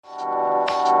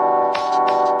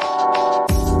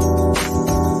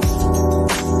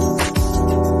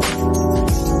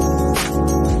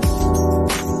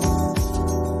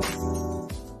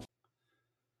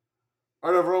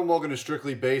to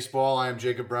Strictly Baseball. I am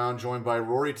Jacob Brown, joined by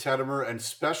Rory Teddimer and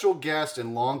special guest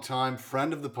and longtime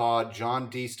friend of the pod,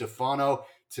 John DiStefano.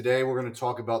 Today, we're going to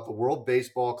talk about the World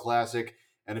Baseball Classic.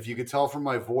 And if you could tell from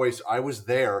my voice, I was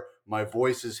there. My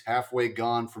voice is halfway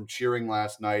gone from cheering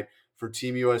last night for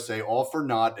Team USA, all for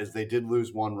naught, as they did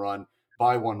lose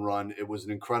by one run. It was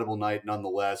an incredible night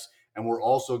nonetheless. And we're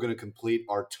also going to complete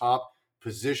our top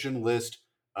position list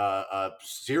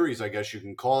series, I guess you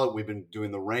can call it. We've been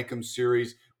doing the Rankem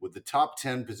series with the top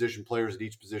 10 position players at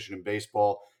each position in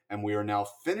baseball. And we are now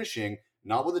finishing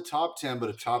not with a top 10, but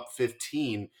a top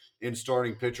 15 in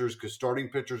starting pitchers, because starting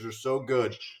pitchers are so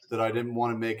good that I didn't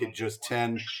want to make it just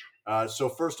 10. So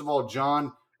first of all,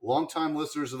 John, longtime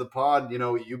listeners of the pod,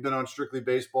 you've been on Strictly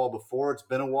Baseball before. It's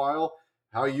been a while.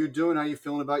 How are you doing? How are you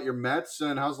feeling about your Mets?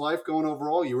 And how's life going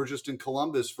overall? You were just in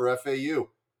Columbus for FAU.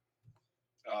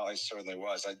 Oh, I certainly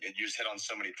was. You just hit on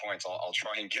so many points. I'll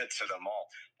try and get to them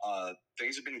all.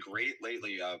 Things have been great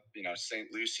lately. St.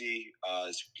 Lucie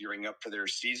is gearing up for their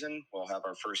season. We'll have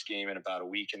our first game in about a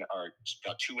week or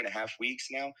about 2.5 weeks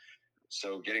now.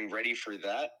 So getting ready for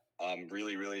that. I'm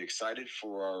really, really excited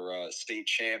for our state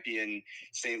champion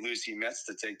St. Lucie Mets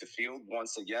to take the field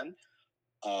once again.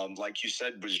 Like you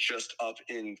said, was just up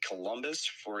in Columbus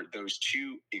for those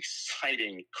two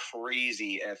exciting,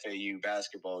 crazy FAU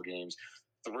basketball games.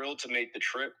 Thrilled to make the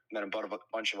trip. Met a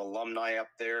bunch of alumni up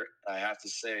there. I have to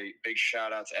say, big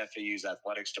shout out to FAU's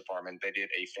athletics department. They did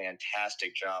a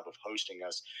fantastic job of hosting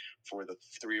us for the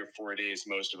 3 or 4 days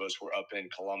most of us were up in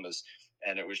Columbus,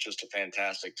 and it was just a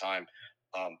fantastic time.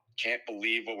 Can't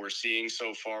believe what we're seeing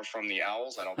so far from the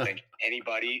Owls. I don't think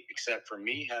anybody except for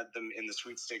me had them in the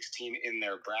Sweet 16 in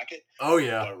their bracket. Oh,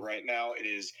 yeah. But right now it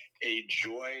is a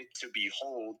joy to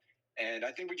behold. And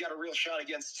I think we got a real shot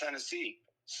against Tennessee.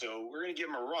 So we're going to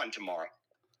give them a run tomorrow.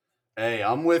 Hey,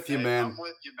 I'm with you, man.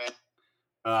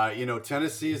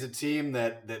 Tennessee is a team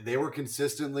that they were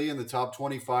consistently in the top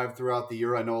 25 throughout the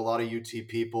year. I know a lot of UT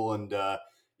people, and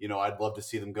I'd love to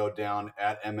see them go down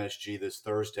at MSG this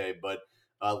Thursday. But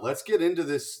let's get into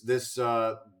this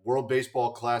World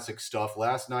Baseball Classic stuff.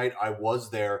 Last night, I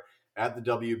was there at the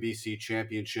WBC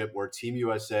Championship where Team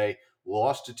USA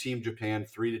lost to Team Japan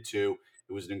 3-2.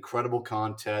 It was an incredible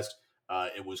contest.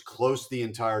 It was close the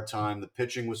entire time. The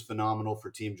pitching was phenomenal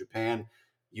for Team Japan.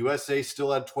 USA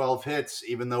still had 12 hits,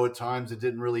 even though at times it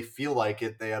didn't really feel like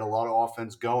it. They had a lot of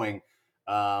offense going.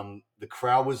 The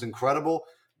crowd was incredible.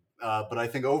 But I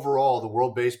think overall, the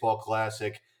World Baseball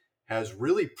Classic has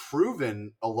really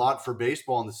proven a lot for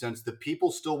baseball in the sense that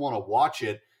people still want to watch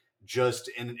it, just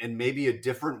in maybe a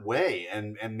different way.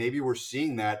 And maybe we're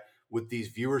seeing that with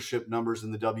these viewership numbers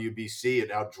in the WBC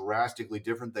and how drastically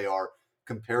different they are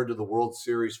compared to the World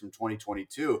Series from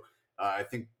 2022. I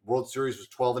think World Series was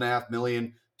 12.5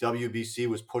 million. WBC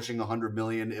was pushing 100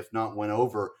 million, if not went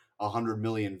over 100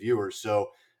 million viewers. So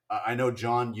I know,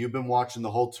 John, you've been watching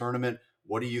the whole tournament.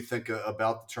 What do you think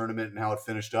about the tournament and how it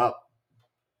finished up?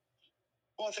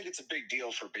 Well, I think it's a big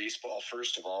deal for baseball,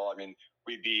 first of all. I mean,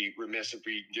 we'd be remiss if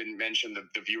we didn't mention the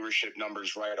viewership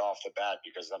numbers right off the bat,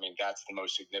 because, I mean, that's the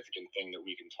most significant thing that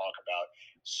we can talk about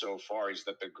so far, is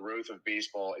that the growth of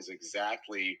baseball is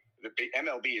exactly – the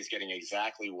MLB is getting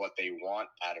exactly what they want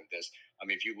out of this. I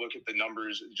mean, if you look at the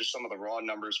numbers, just some of the raw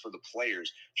numbers for the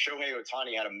players, Shohei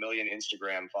Ohtani had 1 million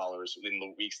Instagram followers in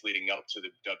the weeks leading up to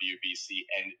the WBC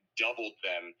and doubled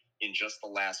them in just the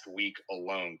last week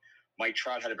alone. Mike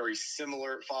Trout had a very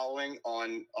similar following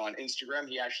on Instagram.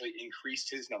 He actually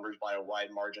increased his numbers by a wide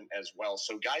margin as well.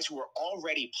 So guys who are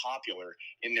already popular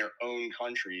in their own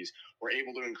countries were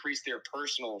able to increase their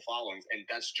personal followings. And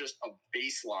that's just a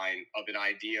baseline of an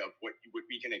idea of what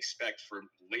we can expect for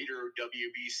later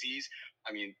WBCs.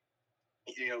 I mean,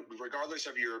 regardless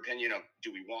of your opinion of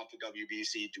do we want the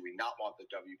WBC, do we not want the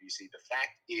WBC, the fact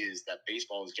is that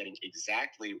baseball is getting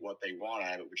exactly what they want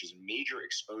out of it, which is major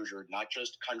exposure, not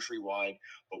just countrywide,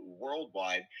 but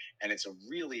worldwide. And it's a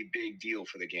really big deal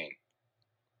for the game.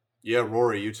 Yeah,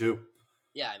 Rory, you too.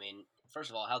 Yeah, I mean, first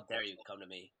of all, how dare you come to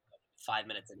me 5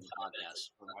 minutes into the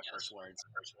podcast for my first words.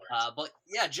 But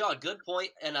yeah, John, good point.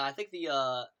 And I think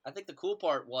the cool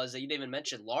part was that you didn't even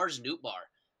mention Lars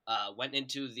Nootbaar went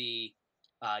into the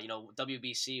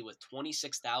WBC with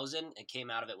 26,000 and came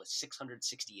out of it with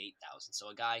 668,000. So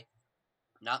a guy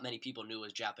not many people knew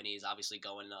was Japanese, obviously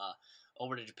going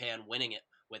over to Japan, winning it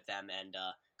with them, and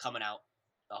coming out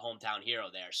a hometown hero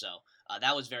there. So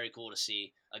that was very cool to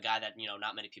see. A guy that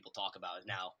not many people talk about is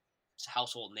now a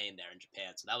household name there in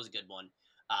Japan. So that was a good one.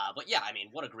 But yeah, I mean,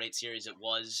 what a great series it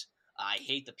was. I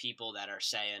hate the people that are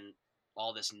saying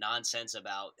all this nonsense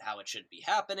about how it should be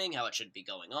happening, how it should be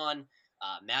going on.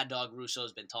 Mad Dog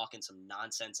Russo's been talking some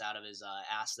nonsense out of his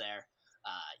ass there.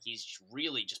 He's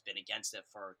really just been against it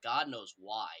for God knows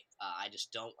why. I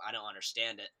don't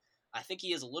understand it. I think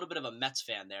he is a little bit of a Mets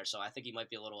fan there, so I think he might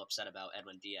be a little upset about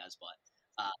Edwin Diaz.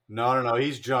 But No.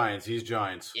 He's Giants. He's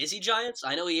Giants. is he Giants?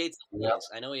 I know he hates the Yeah. Phillies.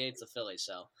 I know he hates the Phillies,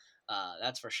 so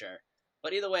that's for sure.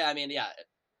 But either way, I mean, yeah,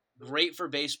 great for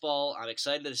baseball. I'm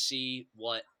excited to see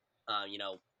what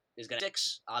is going to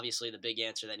six. Obviously, the big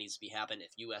answer that needs to be happen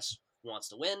if U.S. wants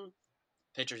to win,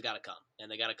 pitchers got to come,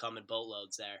 and they got to come in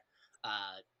boatloads there.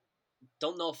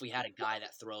 Don't know if we had a guy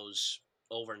that throws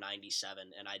over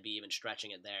 97, and I'd be even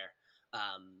stretching it there.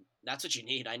 That's what you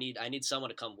need. I need someone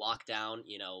to come lock down,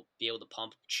 be able to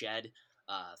pump Ched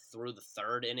through the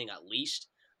third inning at least.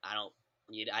 I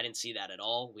didn't see that at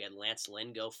all. We had Lance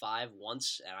Lynn go 5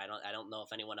 once, and I don't know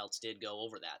if anyone else did go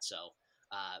over that. So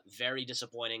very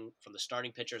disappointing from the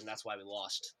starting pitchers, and that's why we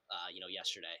lost.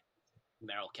 Yesterday.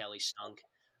 Merrill Kelly stunk.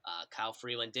 Kyle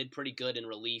Freeland did pretty good in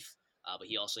relief, but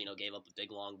he also gave up a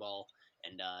big long ball,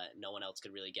 and no one else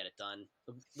could really get it done.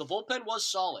 The bullpen was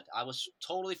solid. I was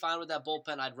totally fine with that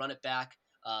bullpen. I'd run it back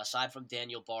aside from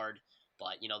Daniel Bard,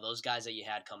 but those guys that you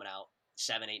had coming out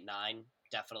 7, 8, 9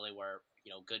 definitely were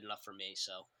good enough for me.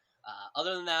 So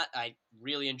other than that, I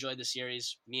really enjoyed the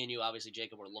series. Me and you, obviously,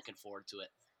 Jacob, were looking forward to it.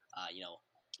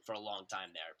 For a long time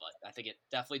there, but I think it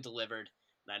definitely delivered,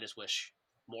 and I just wish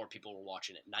more people were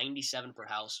watching it. 97 per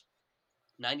house,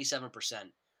 97%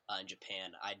 in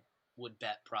Japan. I would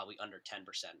bet probably under 10%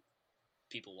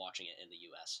 people watching it in the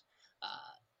U.S.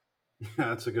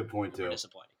 That's a good point Super too.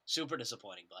 disappointing. Super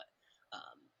disappointing, but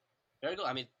very good.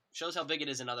 I mean, shows how big it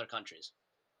is in other countries.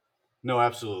 No,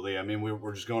 absolutely. I mean,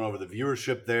 we're just going over the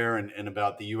viewership there and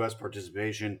about the U.S.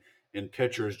 participation in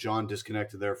pitchers. John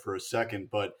disconnected there for a second,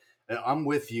 but I'm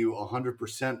with you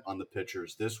 100% on the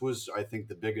pitchers. This was, I think,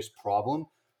 the biggest problem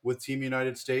with Team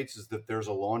United States is that there's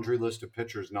a laundry list of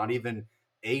pitchers, not even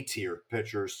A-tier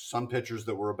pitchers, some pitchers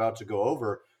that we're about to go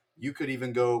over. You could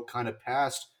even go kind of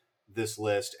past this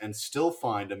list and still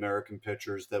find American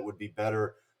pitchers that would be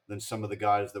better than some of the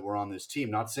guys that were on this team.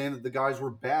 Not saying that the guys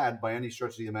were bad by any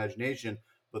stretch of the imagination,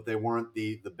 but they weren't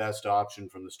the best option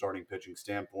from the starting pitching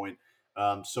standpoint.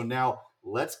 So now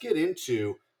let's get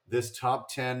into this top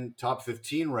 10, top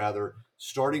 15 rather,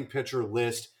 starting pitcher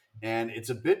list. And it's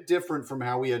a bit different from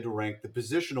how we had to rank the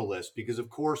positional list because, of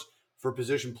course, for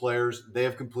position players, they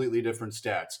have completely different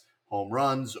stats. Home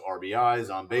runs, RBIs,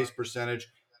 on base percentage.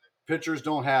 Pitchers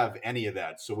don't have any of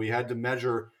that. So we had to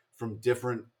measure from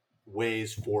different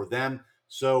ways for them.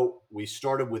 So we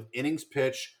started with innings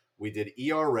pitch. We did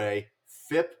ERA,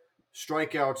 FIP,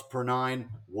 strikeouts per 9,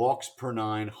 walks per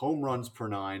 9, home runs per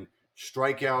 9,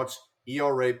 strikeouts,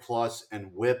 ERA plus,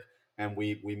 and WHIP. And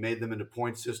we made them into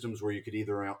point systems where you could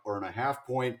either earn a half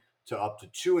point to up to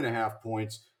 2.5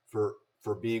 points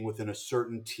for being within a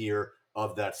certain tier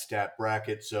of that stat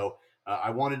bracket. So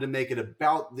I wanted to make it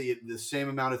about the same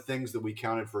amount of things that we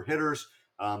counted for hitters.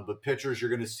 But pitchers, you're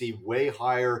going to see way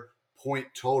higher point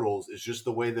totals. It's just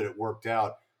the way that it worked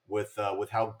out with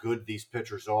how good these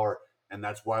pitchers are, and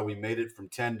that's why we made it from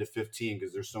 10 to 15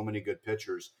 because there's so many good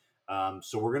pitchers.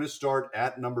 So we're going to start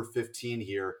at number 15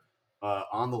 here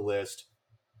on the list.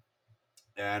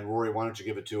 And Rory, why don't you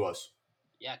give it to us?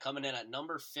 Yeah, coming in at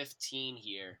number 15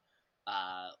 here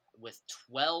with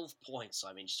 12 points. So,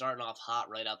 I mean, starting off hot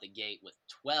right out the gate with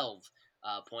 12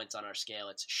 points on our scale.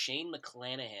 It's Shane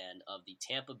McClanahan of the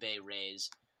Tampa Bay Rays,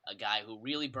 a guy who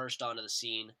really burst onto the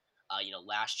scene,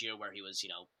 last year where he was,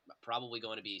 probably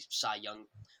going to be Cy Young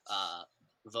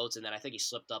votes. And then I think he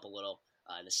slipped up a little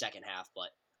in the second half, but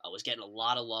was getting a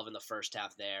lot of love in the first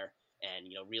half there and,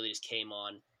 really just came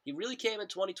on. He really came in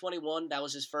 2021. That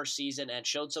was his first season and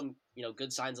showed some,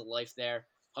 good signs of life there.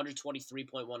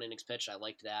 123.1 innings pitched. I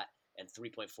liked that. And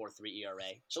 3.43 ERA.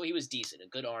 So he was decent. A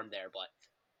good arm there. But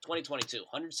 2022,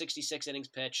 166 innings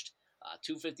pitched,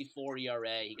 254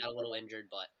 ERA. He got a little injured,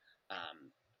 but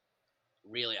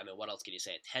really, I mean, what else can you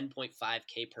say? 10.5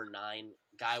 K per 9.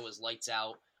 Guy was lights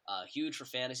out. Huge for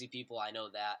fantasy people. I know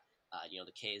that.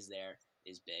 The K's there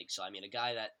is big. So, I mean, a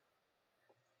guy that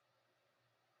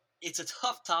it's a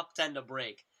tough top 10 to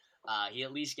break. He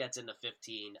at least gets into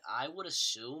 15. I would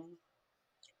assume,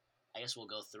 I guess we'll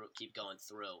keep going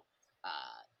through.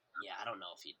 Yeah, I don't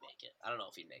know if he'd make it. I don't know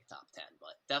if he'd make top 10,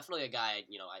 but definitely a guy,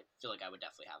 I feel like I would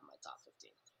definitely have in my top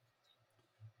 15.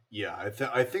 Yeah,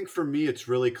 I think for me it's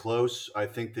really close. I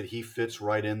think that he fits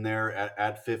right in there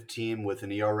at 15 with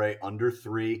an ERA under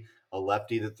 3, a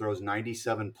lefty that throws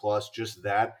 97 plus. Just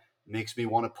that makes me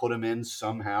want to put him in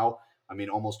somehow. I mean,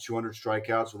 almost 200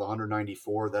 strikeouts with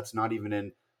 194. That's not even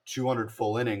in 200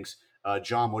 full innings.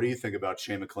 John, what do you think about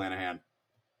Shane McClanahan?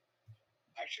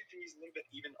 I actually think he's a little bit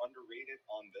even underrated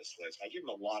on this list. I give him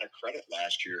a lot of credit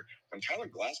last year. When Tyler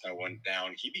Glasnow went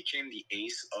down, he became the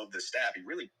ace of the staff. He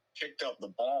really picked up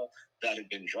the ball that had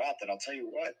been dropped. And I'll tell you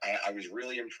what, I was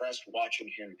really impressed watching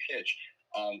him pitch.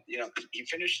 He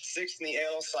finished sixth in the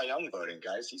AL Cy Young voting,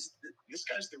 guys. This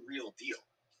guy's the real deal.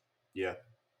 Yeah.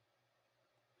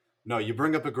 No, you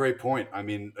bring up a great point. I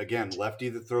mean, again, lefty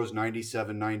that throws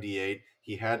 97, 98,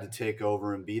 he had to take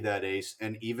over and be that ace.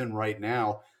 And even right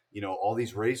now, all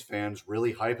these Rays fans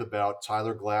really hype about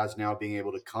Tyler Glasnow being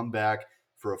able to come back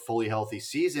for a fully healthy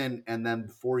season. And then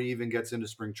before he even gets into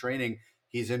spring training,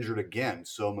 he's injured again.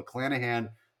 So McClanahan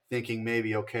thinking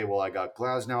maybe, okay, well, I got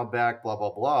Glasnow back, blah,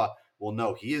 blah, blah. Well,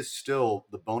 no, he is still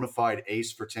the bona fide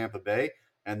ace for Tampa Bay,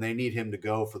 and they need him to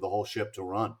go for the whole ship to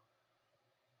run.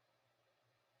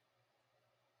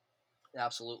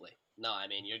 Absolutely. No, I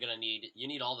mean, you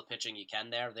need all the pitching you can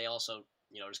there. They also,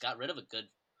 just got rid of a good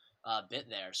bit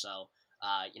there. So,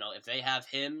 if they have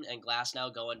him and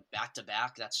Glasnow going back to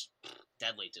back, that's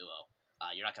deadly duo.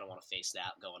 You're not going to want to face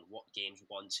that going games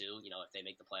 1-2, if they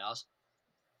make the playoffs.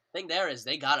 Thing there is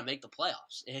they got to make the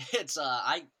playoffs. It's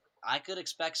I could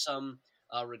expect some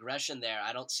regression there.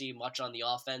 I don't see much on the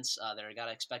offense. They're got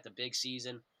to expect a big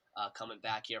season coming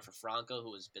back here for Franco,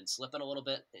 who has been slipping a little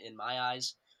bit in my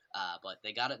eyes. But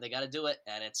they got to do it,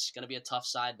 and it's going to be a tough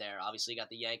side there. Obviously, you got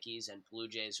the Yankees and Blue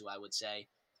Jays, who I would say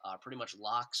are pretty much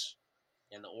locks,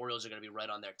 and the Orioles are going to be right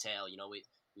on their tail.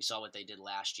 We saw what they did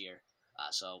last year.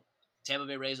 So Tampa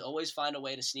Bay Rays always find a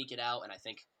way to sneak it out, and I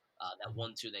think that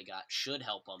 1-2 they got should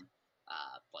help them.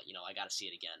 But I got to see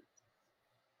it again.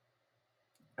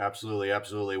 Absolutely,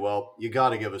 absolutely. Well, you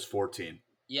got to give us 14.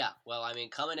 Yeah, well, I mean,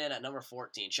 coming in at number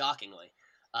 14, shockingly,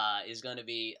 is going to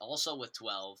be also with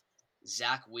 12,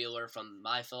 Zach Wheeler from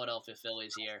my Philadelphia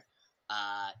Phillies here.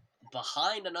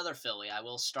 Behind another Philly, I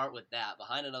will start with that.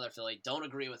 Behind another Philly, don't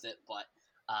agree with it, but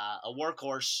a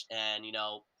workhorse and,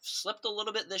 slipped a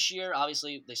little bit this year.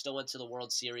 Obviously, they still went to the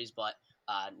World Series, but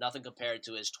nothing compared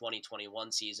to his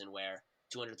 2021 season where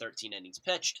 213 innings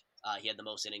pitched. He had the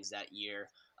most innings that year,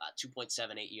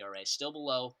 2.78 ERA, still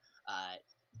below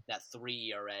that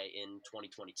 3 ERA in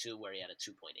 2022 where he had a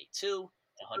 2.82,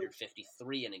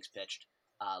 153 innings pitched.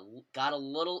 Got a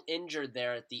little injured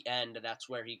there at the end. That's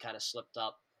where he kind of slipped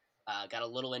up. Got a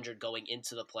little injured going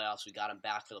into the playoffs. We got him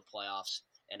back for the playoffs,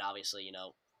 and obviously,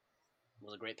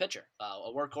 was a great pitcher.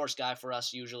 A workhorse guy for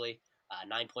us usually.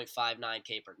 9.59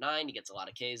 K per nine. He gets a lot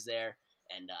of Ks there,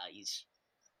 and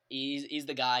he's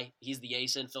the guy. He's the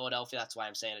ace in Philadelphia. That's why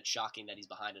I'm saying it's shocking that he's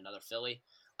behind another Philly.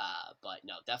 But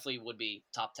no, definitely would be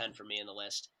top 10 for me in the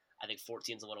list. I think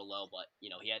 14 is a little low, but he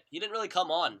didn't really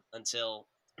come on until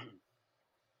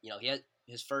he had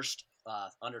his first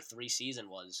under 3 season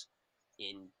was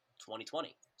in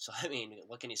 2020. So I mean,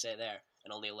 what can you say there?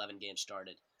 And only 11 games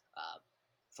started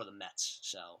for the Mets.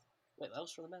 So wait, that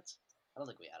was for the Mets? I don't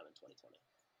think we had him in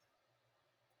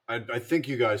 2020. I think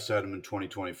you guys said him in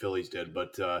 2020. Phillies did,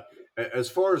 but as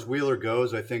far as Wheeler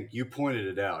goes, I think you pointed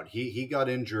it out. He got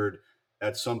injured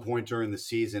at some point during the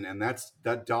season, and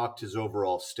that docked his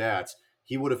overall stats.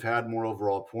 He would have had more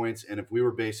overall points, and if we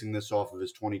were basing this off of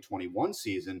his 2021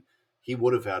 season, he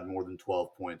would have had more than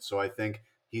 12 points. So I think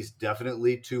he's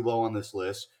definitely too low on this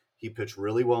list. He pitched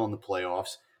really well in the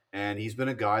playoffs, and he's been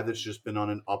a guy that's just been on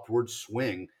an upward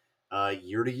swing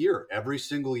year to year. Every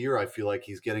single year, I feel like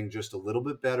he's getting just a little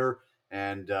bit better.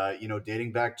 And,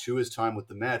 dating back to his time with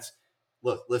the Mets,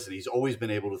 listen, he's always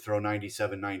been able to throw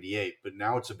 97, 98, but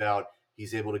now it's about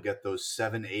he's able to get those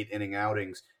 7-8 inning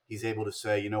outings. He's able to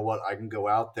say, you know what, I can go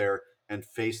out there and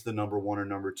face the number 1 or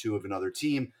number 2 of another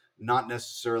team, not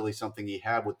necessarily something he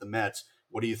had with the Mets.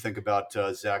 What do you think about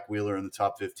Zach Wheeler in the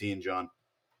top 15, John?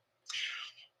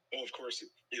 Well, of course,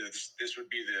 this would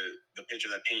be the pitcher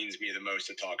that pains me the most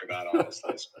to talk about on this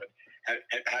list. But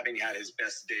having had his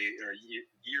best day or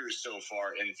years so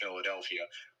far in Philadelphia,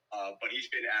 but he's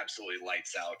been absolutely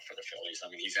lights out for the Phillies. I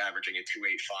mean, he's averaging a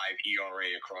 2.85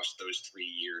 ERA across those 3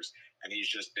 years, and he's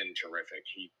just been terrific.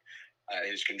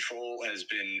 His control has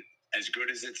been as good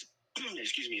as it's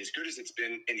as good as it's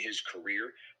been in his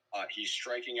career. He's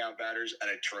striking out batters at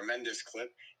a tremendous clip.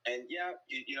 And yeah,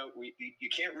 you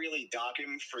can't really dock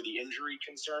him for the injury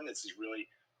concern. This is really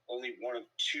only one of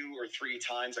 2 or 3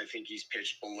 times I think he's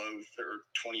pitched below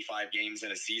 25 games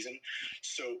in a season.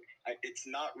 So it's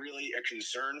not really a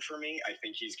concern for me. I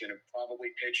think he's going to probably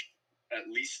pitch at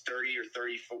least 30 or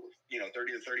 34,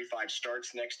 30 to 35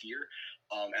 starts next year.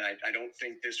 And I don't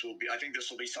think this will be. I think this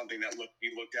will be something that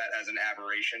be looked at as an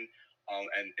aberration,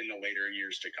 and in the later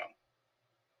years to come.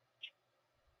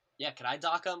 Yeah, can I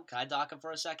dock him? Can I dock him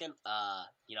for a second?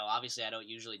 Obviously I don't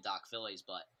usually dock Phillies,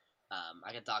 but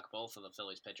I can dock both of the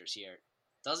Phillies pitchers here.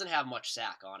 doesn't have much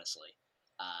sack, honestly.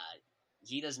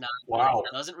 He does not. Wow.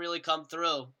 Doesn't really come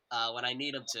through when I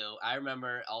need him to. I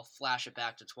remember, I'll flash it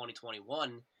back to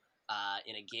 2021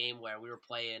 in a game where we were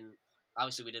playing.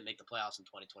 Obviously, we didn't make the playoffs in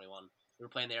 2021. We were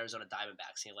playing the Arizona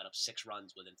Diamondbacks. He let up 6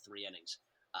 runs within 3 innings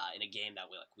in a game that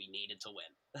we needed to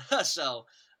win. So,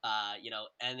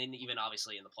 and then even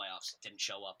obviously in the playoffs, didn't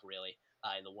show up really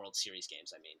in the World Series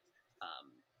games. I mean,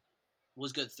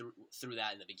 was good through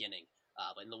that in the beginning.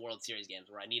 But in the World Series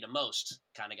games where I need him most,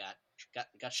 kind of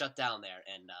got shut down there,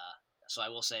 and so I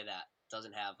will say that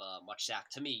doesn't have much sack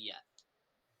to me yet.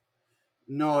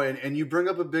 No, and you bring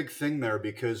up a big thing there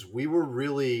because we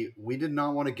did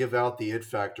not want to give out the it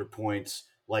factor points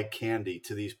like candy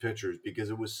to these pitchers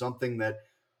because it was something that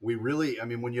I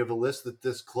mean, when you have a list that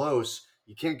this close,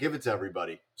 you can't give it to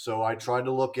everybody. So I tried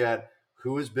to look at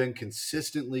who has been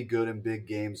consistently good in big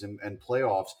games and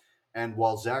playoffs. And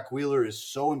while Zach Wheeler is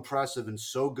so impressive and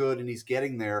so good and he's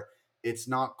getting there, it's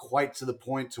not quite to the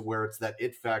point to where it's that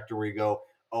it factor where you go,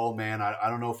 oh man, I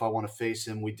don't know if I want to face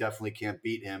him. We definitely can't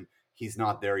beat him. He's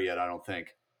not there yet, I don't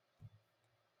think.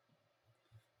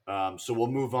 So we'll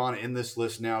move on in this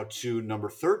list now to number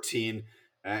 13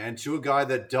 and to a guy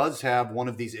that does have one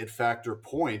of these it factor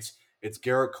points. It's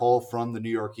Garrett Cole from the New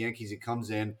York Yankees. He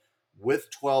comes in with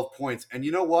 12 points. And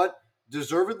you know what?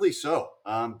 Deservedly so.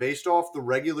 Based off the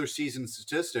regular season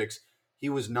statistics, he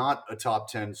was not a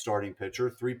top 10 starting pitcher.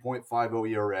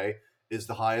 3.50 ERA is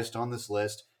the highest on this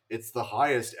list. It's the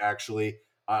highest, actually.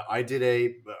 I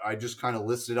just kind of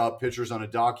listed out pitchers on a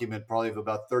document, probably of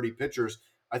about 30 pitchers.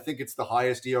 I think it's the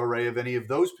highest ERA of any of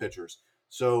those pitchers.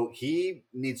 So he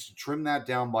needs to trim that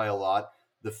down by a lot.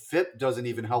 The FIP doesn't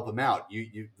even help him out.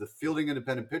 The fielding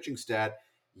independent pitching stat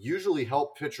usually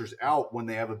help pitchers out when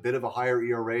they have a bit of a higher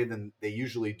ERA than they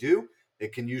usually do.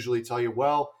 It can usually tell you,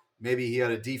 well, maybe he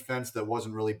had a defense that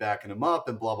wasn't really backing him up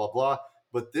and blah, blah, blah.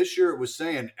 But this year it was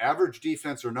saying average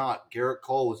defense or not, Garrett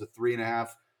Cole was a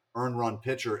 3.5 earned run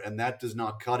pitcher, and that does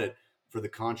not cut it for the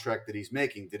contract that he's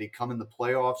making. Did he come in the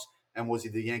playoffs and was he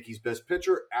the Yankees' best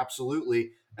pitcher?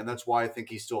 Absolutely. And that's why I think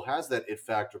he still has that it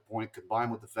factor point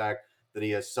combined with the fact that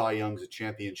he has Cy Young's a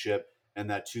championship and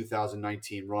that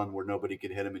 2019 run where nobody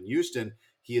could hit him in Houston.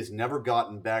 He has never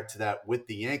gotten back to that with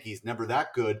the Yankees, never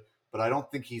that good, but I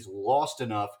don't think he's lost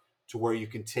enough to where you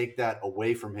can take that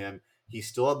away from him. He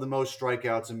still had the most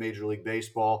strikeouts in Major League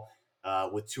Baseball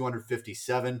with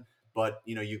 257. But,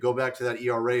 you go back to that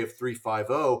ERA of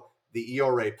 3.50, the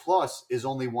ERA plus is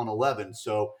only 111.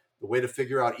 So the way to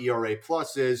figure out ERA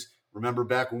plus is, remember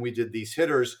back when we did these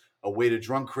hitters, a weighted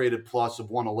run created plus of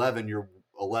 111, you're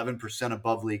 11%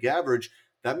 above league average.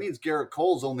 That means Garrett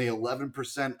Cole's only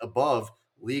 11% above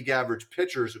league average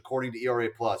pitchers according to ERA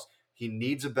plus. He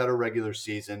needs a better regular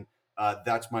season.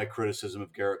 That's my criticism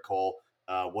of Garrett Cole.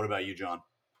 What about you, John?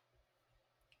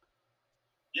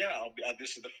 Yeah,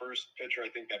 this is the first pitcher I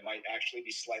think that might actually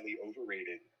be slightly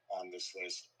overrated on this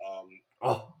list.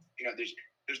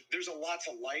 There's a lot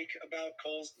to like about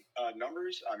Cole's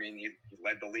numbers. I mean, he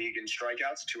led the league in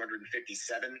strikeouts,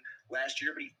 257 last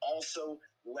year, but he also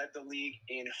led the league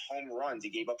in home runs. He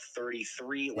gave up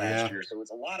 33 last year. So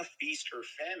it's a lot of feast or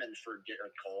famine for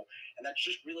Garrett Cole, and that's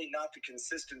just really not the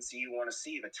consistency you want to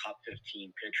see of a top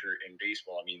 15 pitcher in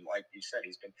baseball. I mean, like you said,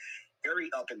 he's been very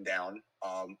up and down.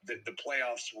 The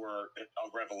playoffs were a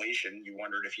revelation. You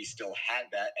wondered if he still had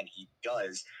that, and he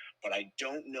does. But I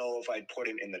don't know if I'd put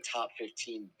him in the top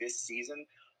 15 this season.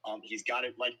 He's got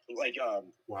it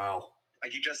wow.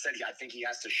 Like you just said, I think he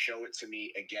has to show it to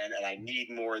me again, and I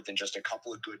need more than just a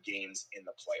couple of good games in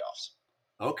the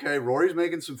playoffs. Okay, Rory's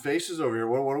making some faces over here.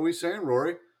 What are we saying,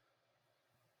 Rory?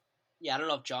 Yeah, I don't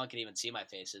know if John can even see my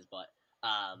faces, but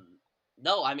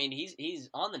no, I mean he's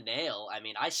on the nail. I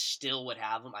mean, I still would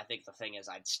have him. I think the thing is,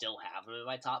 I'd still have him in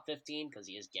my top 15 because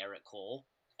he is Garrett Cole,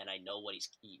 and I know what he's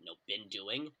been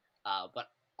doing. But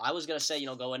I was gonna say,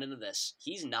 going into this,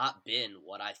 he's not been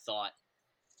what I thought.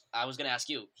 I was gonna ask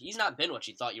you, he's not been what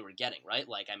you thought you were getting, right?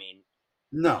 Like, I mean,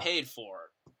 no, paid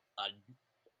for an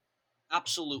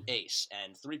absolute ace,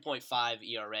 and 3.5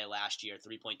 ERA last year,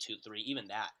 3.23, even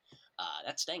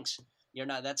that stinks.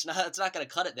 That's not going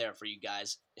to cut it there for you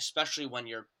guys, especially when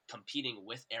you're competing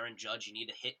with Aaron Judge. You need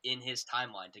to hit in his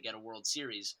timeline to get a World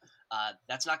Series.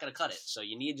 That's not going to cut it. So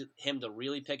you need him to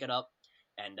really pick it up,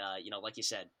 and like you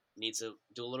said, needs to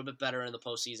do a little bit better in the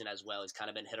postseason as well. He's kind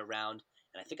of been hit around,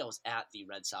 and I think I was at the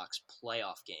Red Sox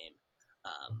playoff game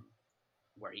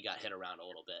where he got hit around a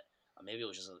little bit. Maybe it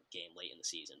was just a game late in the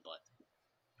season, but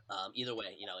either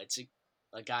way, it's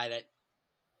a guy that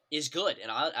is good, and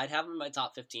I'd have him in my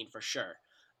top 15 for sure.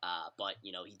 But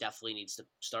he definitely needs to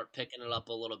start picking it up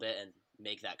a little bit and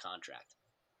make that contract.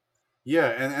 Yeah,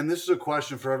 and this is a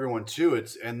question for everyone too.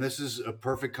 And this is a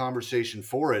perfect conversation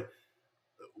for it.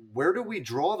 Where do we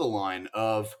draw the line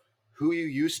of who you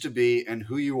used to be and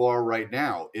who you are right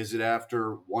now? Is it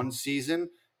after one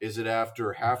season? Is it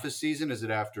after half a season? Is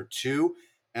it after two?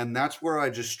 And that's where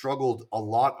I just struggled a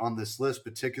lot on this list,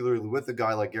 particularly with a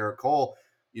guy like Garrett Cole.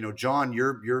 John,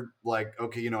 you're like,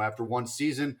 okay, after one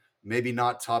season, maybe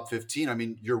not top 15. I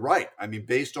mean, you're right. I mean,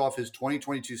 based off his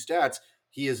 2022 stats,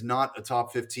 he is not a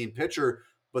top 15 pitcher,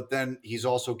 but then he's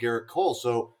also Garrett Cole.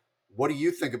 So what do you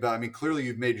think about? I mean, clearly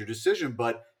you've made your decision,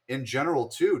 but in general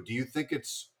too, do you think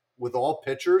it's with all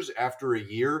pitchers after a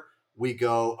year we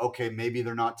go, okay, maybe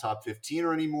they're not top 15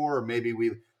 or anymore, or maybe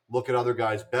we look at other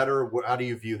guys better? How do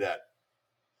you view that?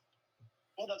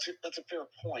 Well, that's a fair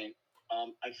point.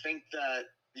 I think that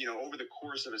over the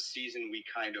course of a season, we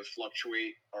kind of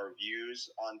fluctuate our views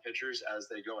on pitchers as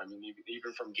they go. I mean,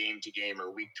 even from game to game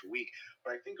or week to week.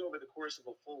 But I think over the course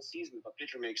of a full season, if a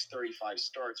pitcher makes 35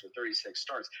 starts or 36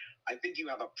 starts, I think you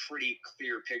have a pretty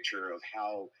clear picture of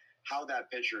how that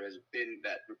pitcher has been,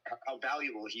 that how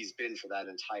valuable he's been for that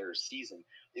entire season.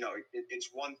 It's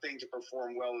one thing to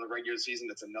perform well in the regular season;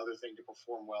 it's another thing to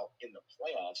perform well in the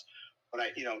playoffs. But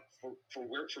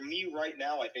for me right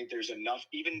now, I think there's enough,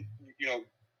 even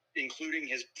including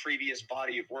his previous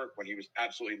body of work when he was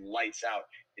absolutely lights out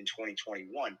in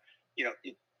 2021.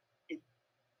 It,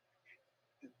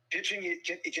 pitching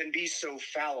it can be so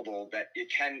fallible that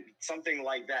something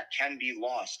like that can be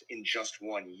lost in just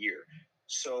 1 year.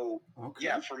 So Okay.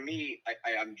 yeah, for me,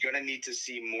 I'm gonna need to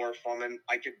see more from him.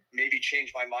 I could maybe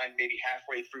change my mind maybe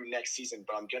halfway through next season,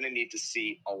 but I'm gonna need to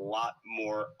see a lot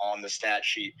more on the stat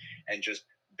sheet and just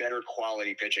better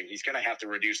quality pitching. He's gonna have to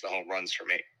reduce the home runs for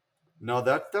me. No,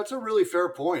 that's a really fair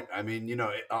point. I mean,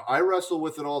 I wrestle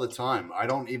with it all the time. I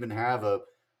don't even have a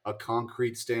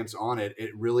concrete stance on it.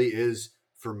 It really is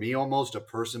for me almost a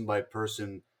person by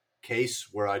person case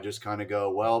where I just kind of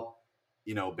go, well,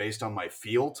 based on my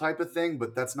feel type of thing,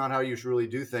 but that's not how you should really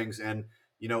do things. And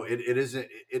it isn't.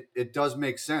 It does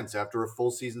make sense after a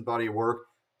full season body of work.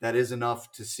 That is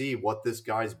enough to see what this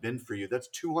guy's been for you. That's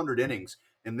 200 innings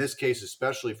in this case,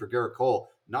 especially for Garrett Cole.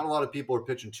 Not a lot of people are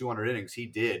pitching 200 innings. He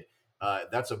did.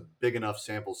 That's a big enough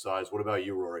sample size. What about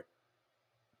you, Rory?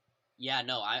 Yeah,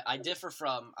 no, I differ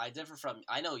from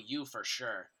I know you for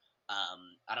sure.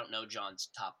 I don't know John's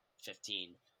top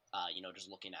 15. Just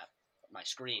looking at my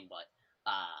screen, but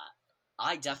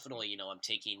I definitely I'm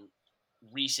taking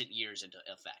recent years into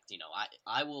effect.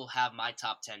 I will have my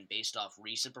top 10 based off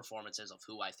recent performances of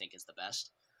who I think is the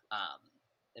best.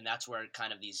 And that's where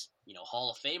kind of these Hall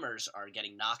of Famers are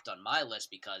getting knocked on my list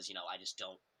because I just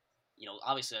don't.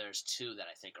 Obviously there's two that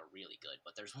I think are really good,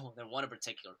 but there's one in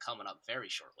particular coming up very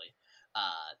shortly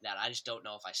that I just don't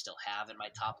know if I still have in my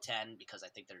top 10 because I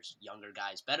think there's younger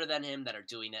guys better than him that are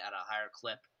doing it at a higher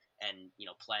clip and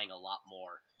playing a lot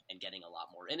more and getting a lot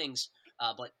more innings.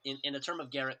 But in the term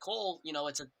of Garrett Cole, he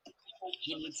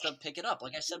needs to pick it up.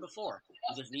 Like I said before,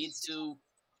 he just needs to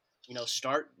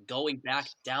start going back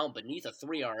down beneath a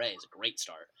 3 RA is a great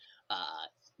start.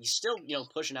 He's still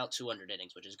pushing out 200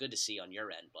 innings, which is good to see on your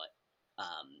end, but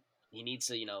he needs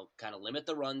to kind of limit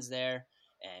the runs there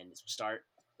and start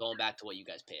going back to what you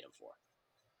guys paid him for.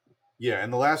 Yeah,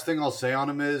 and the last thing I'll say on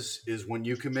him is when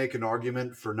you can make an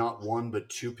argument for not one but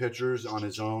two pitchers on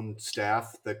his own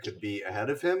staff that could be ahead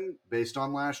of him based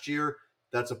on last year,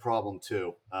 that's a problem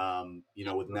too.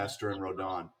 With Nestor and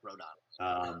Rodon.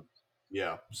 Um,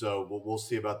 yeah, so we'll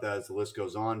see about that as the list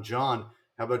goes on. John,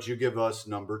 how about you give us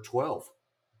number 12?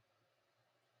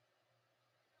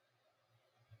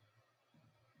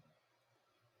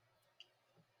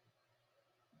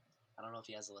 I don't know if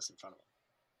he has the list in front of him.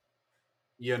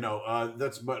 Yeah, no,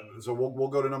 so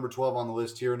we'll go to number 12 on the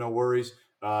list here. No worries.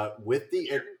 With the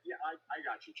I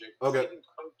got you, Jake. Okay. Clayton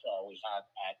Kershaw we have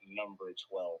at number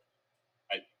 12.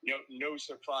 No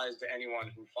surprise to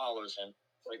anyone who follows him.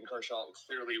 Clayton Kershaw is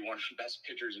clearly one of the best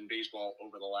pitchers in baseball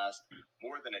over the last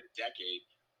more than a decade.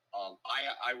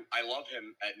 I love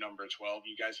him at number 12.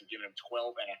 You guys have given him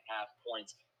 12 and a half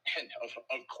points. And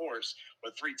of course,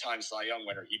 with 3-time Cy Young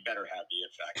winner, he better have the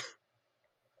effect.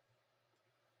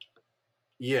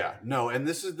 Yeah, no, and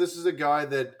this is a guy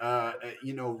that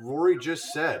Rory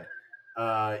just said.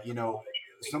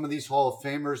 Some of these Hall of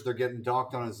Famers they're getting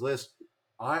docked on his list.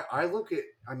 I look at,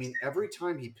 I mean, every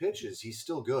time he pitches, he's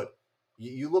still good.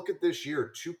 You look at this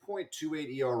year,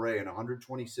 2.28 ERA in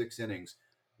 126 innings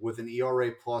with an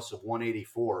ERA plus of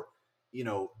 184.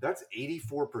 That's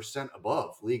 84%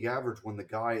 above league average when the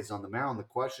guy is on the mound. The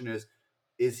question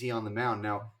is he on the mound?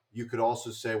 Now, you could also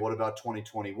say, what about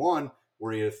 2021?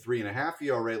 Where he had a 3.5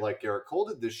 ERA like Garrett Cole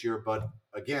did this year. But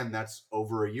again, that's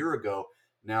over a year ago.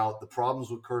 Now, the problems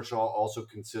with Kershaw also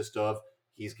consist of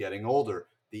he's getting older.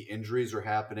 The injuries are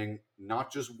happening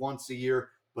not just once a year,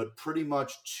 but pretty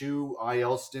much 2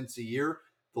 IL stints a year.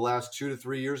 The last 2 to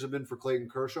 3 years have been for Clayton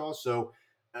Kershaw. So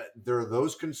there are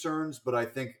those concerns, but I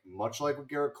think much like with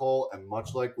Garrett Cole and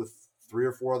much like with 3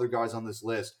 or 4 other guys on this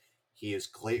list, he is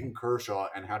Clayton Kershaw.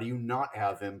 And how do you not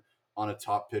have him on a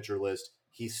top pitcher list?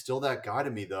 He's still that guy to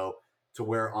me, though, to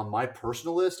where on my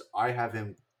personal list, I have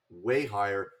him way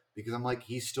higher because I'm like,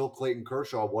 he's still Clayton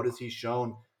Kershaw. What has he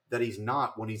shown that he's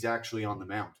not when he's actually on the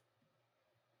mound?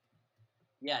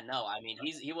 Yeah, no, I mean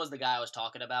he was the guy I was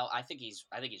talking about. I think he's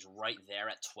right there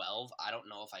at 12. I don't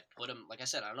know if I'd put him, like I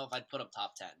said, I don't know if I'd put him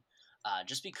top 10.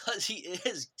 Just because he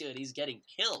is, dude, he's getting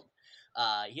killed.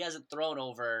 He hasn't thrown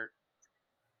over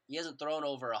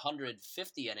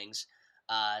 150 innings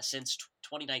since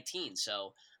 2019.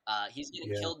 So he's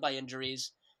getting Yeah. killed by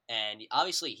injuries, and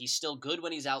obviously he's still good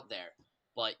when he's out there.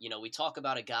 But we talk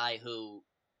about a guy who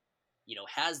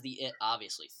has the it.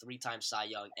 Obviously, 3-time Cy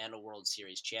Young and a World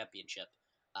Series championship.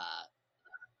 Uh,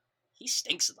 he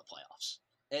stinks in the playoffs.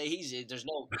 There's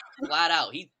no flat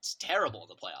out. He's terrible in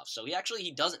the playoffs. So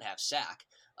he doesn't have sack.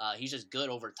 He's just good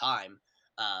over time.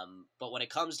 But when it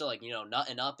comes to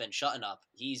nutting up and shutting up,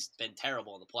 he's been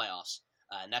terrible in the playoffs,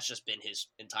 and that's just been his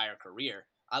entire career.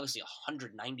 Obviously,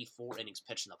 194 innings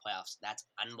pitched in the playoffs. That's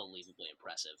unbelievably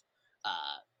impressive.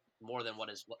 More than what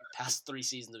his past 3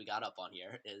 seasons we got up on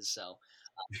here is. So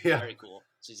Yeah. very cool.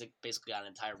 So he's basically got an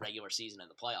entire regular season in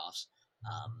the playoffs.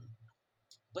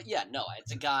 But yeah, no,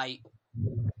 it's a guy,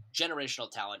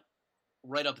 generational talent,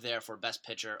 right up there for best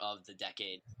pitcher of the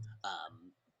decade.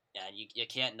 Um, and you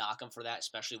can't knock him for that,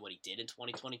 especially what he did in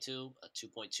 2022, a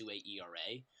 2.28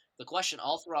 ERA. The question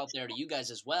I'll throw out there to you guys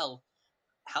as well: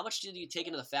 how much did you take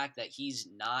into the fact that he's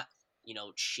not,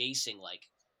 chasing like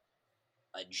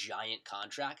a giant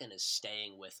contract and is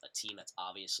staying with a team that's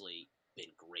obviously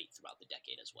been great throughout the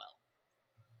decade as well?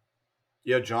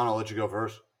 Yeah, John, I'll let you go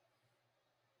first.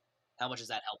 How much does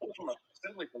that help?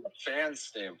 Simply from a fan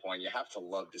standpoint, you have to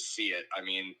love to see it. I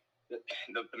mean,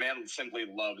 the man simply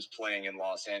loves playing in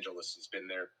Los Angeles. He's been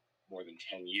there more than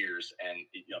 10 years, and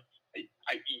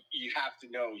you have to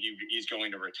know he's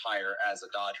going to retire as a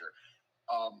Dodger.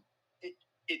 Um,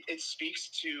 it speaks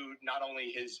to not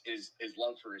only his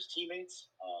love for his teammates,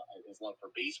 his love for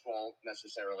baseball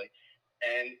necessarily,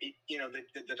 and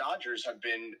the Dodgers have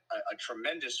been a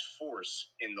tremendous force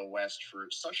in the West for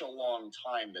such a long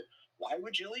time that why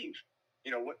would you leave?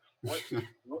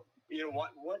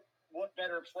 What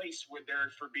better place would there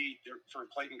for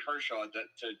Clayton Kershaw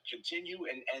to continue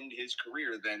and end his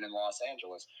career than in Los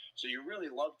Angeles? So you really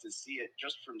love to see it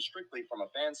just strictly from a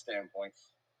fan standpoint.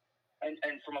 And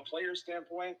from a player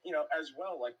standpoint, as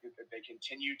well, like if they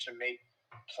continue to make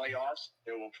playoffs,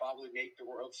 they will probably make the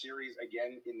World Series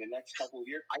again in the next couple of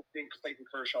years. I think Clayton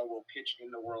Kershaw will pitch in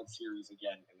the World Series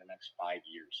again in the next 5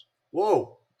 years.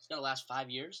 Whoa. It's going to last 5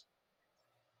 years?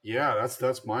 Yeah,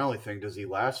 that's my only thing. Does he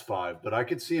last 5? But I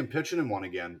could see him pitching in one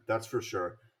again. That's for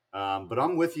sure. But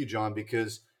I'm with you, John,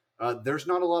 because there's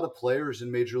not a lot of players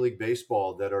in Major League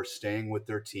Baseball that are staying with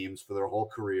their teams for their whole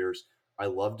careers. I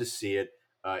love to see it.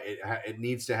 It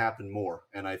needs to happen more,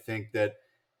 and I think that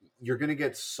you're going to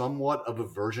get somewhat of a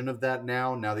version of that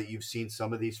now that you've seen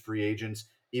some of these free agents,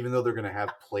 even though they're going to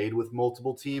have played with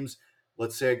multiple teams.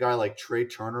 Let's say a guy like Trey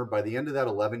Turner, by the end of that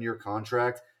 11-year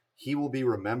contract, he will be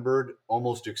remembered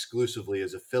almost exclusively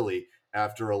as a Philly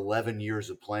after 11 years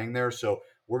of playing there. So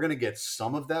we're going to get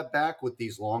some of that back with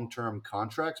these long-term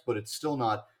contracts, but it's still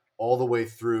not all the way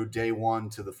through day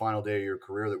one to the final day of your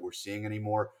career that we're seeing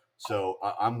anymore. So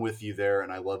I'm with you there,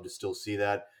 and I love to still see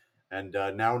that. And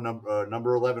now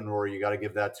number 11, Rory, you got to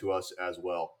give that to us as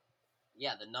well.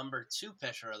 Yeah, the number 2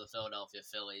 pitcher of the Philadelphia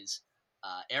Phillies,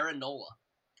 Aaron Nola,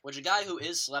 which a guy who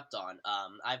is slept on.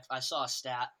 I saw a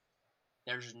stat.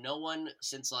 There's no one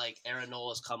since like Aaron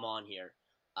Nola's come on here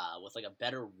with like a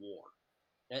better WAR.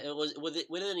 It was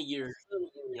within a year,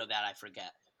 that I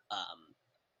forget.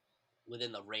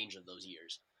 Within the range of those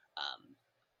years,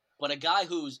 but a guy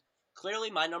who's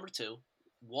clearly my number 2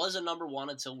 was a number 1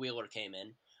 until Wheeler came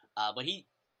in, but he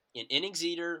an innings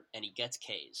eater and he gets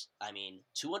Ks. I mean,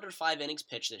 205 innings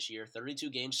pitched this year, 32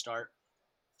 games start,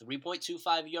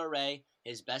 3.25 ERA.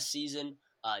 His best season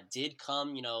did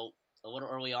come, a little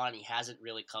early on. He hasn't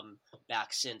really come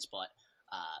back since, but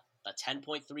a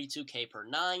 10.32 K per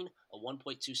 9, a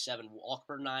 1.27 walk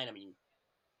per 9. I mean,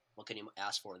 what can you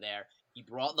ask for there? He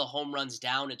brought the home runs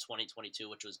down in 2022,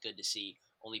 which was good to see.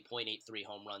 Only 0.83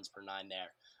 home runs per 9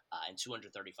 there, and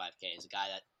 235 Ks. A guy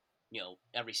that,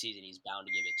 every season he's bound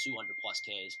to give you 200 plus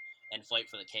Ks and fight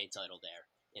for the K title there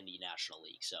in the National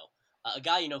League. So a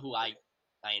guy, who I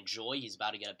I enjoy. He's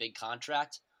about to get a big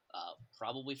contract,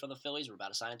 probably from the Phillies. We're about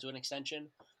to sign him to an extension.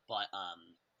 But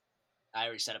I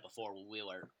already said it before with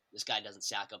Wheeler. This guy doesn't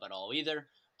sack up at all either.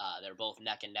 They're both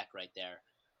neck and neck right there.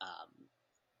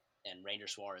 And Ranger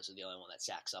Suarez is the only one that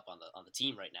sacks up on the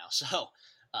team right now. So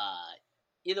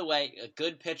either way, a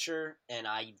good pitcher, and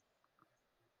I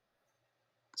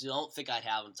don't think I'd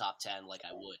have him top 10 like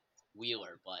I would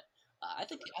Wheeler, but I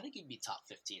think he'd be top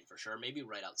 15 for sure, maybe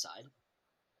right outside.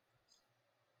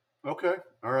 Okay.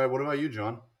 All right. What about you,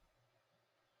 John?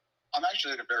 I'm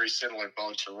actually in a very similar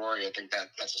boat to Rory. I think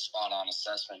that's a spot-on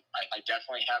assessment. I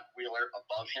definitely have Wheeler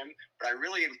above him, but I'm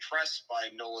really impressed by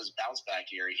Nola's bounce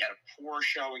back year. He had a poor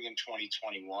showing in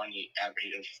 2021. He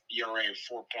averaged an ERA of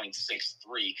 4.63,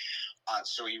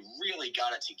 so he really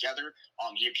got it together.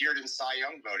 He appeared in Cy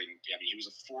Young voting. I mean, he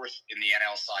was a fourth in the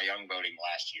NL Cy Young voting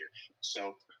last year.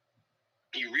 So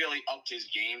he really upped his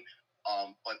game.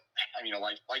 But I mean,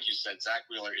 like you said, Zach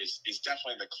Wheeler is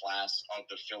definitely the class of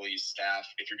the Phillies staff.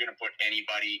 If you're going to put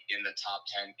anybody in the top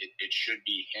 10, it should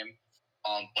be him.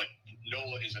 But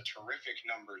Nola is a terrific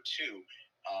number 2,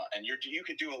 and you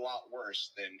could do a lot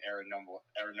worse than Aaron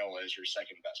Nola is your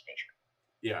second best pitcher.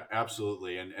 Yeah,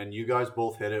 absolutely. And you guys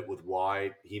both hit it with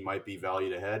why he might be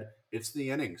valued ahead. It's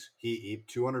the innings. He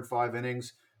 205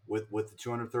 innings with the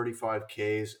 235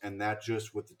 Ks, and that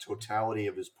just with the totality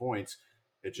of his points,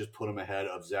 it just put him ahead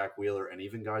of Zach Wheeler and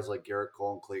even guys like Garrett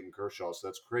Cole and Clayton Kershaw. So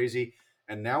that's crazy.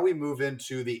 And now we move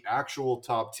into the actual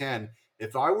top 10.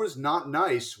 If I was not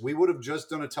nice, we would have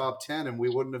just done a top 10 and we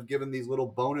wouldn't have given these little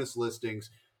bonus listings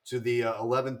to the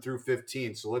 11 through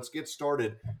 15. So let's get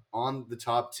started on the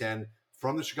top 10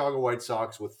 from the Chicago White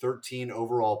Sox with 13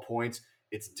 overall points.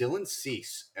 It's Dylan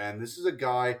Cease. And this is a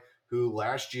guy who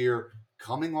last year,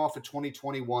 coming off of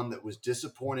 2021, that was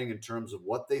disappointing in terms of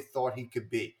what they thought he could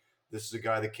be. This is a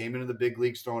guy that came into the big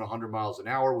leagues throwing 100 miles an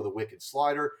hour with a wicked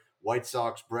slider. White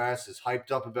Sox brass is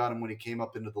hyped up about him when he came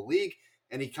up into the league,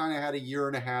 and he kind of had a year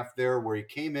and a half there where he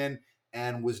came in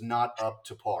and was not up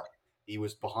to par. He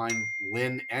was behind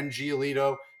Lynn and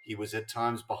Giolito. He was at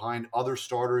times behind other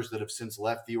starters that have since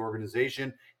left the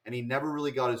organization, and he never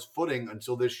really got his footing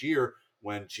until this year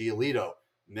when Giolito,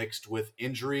 mixed with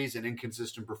injuries and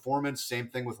inconsistent performance, same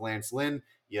thing with Lance Lynn.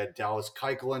 You had Dallas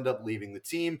Keuchel end up leaving the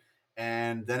team.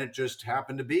 And then it just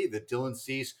happened to be that Dylan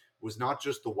Cease was not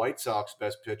just the White Sox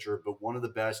best pitcher, but one of the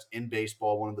best in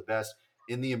baseball, one of the best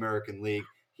in the American League.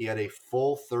 He had a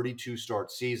full 32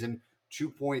 start season,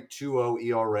 2.20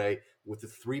 ERA with a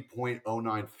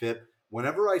 3.09 FIP.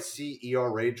 Whenever I see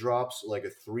ERA drops like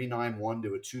a 3.91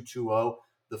 to a 2.20,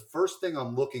 the first thing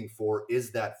I'm looking for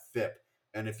is that FIP.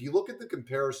 And if you look at the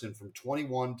comparison from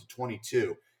 21 to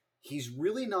 22, he's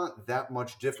really not that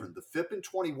much different. The FIP in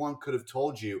 21 could have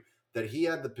told you that he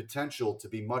had the potential to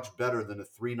be much better than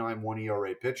a 3.91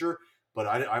 ERA pitcher, but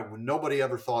nobody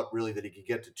ever thought really that he could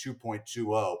get to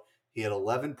 2.20. He had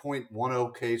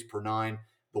 11.10 Ks per 9.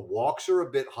 The walks are a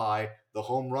bit high. The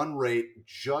home run rate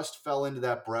just fell into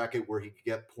that bracket where he could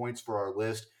get points for our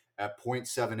list at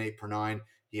 0.78 per 9.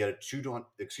 He had a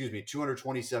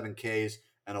 227 Ks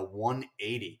and a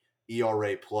 180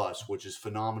 ERA plus, which is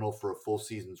phenomenal for a full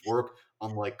season's work,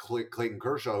 unlike Clayton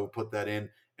Kershaw, who put that in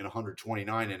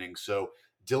 129 innings. So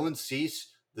Dylan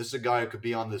Cease, this is a guy who could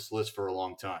be on this list for a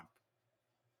long time.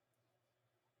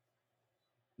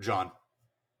 John.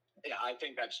 Yeah, I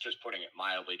think that's just putting it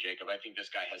mildly, Jacob. I think this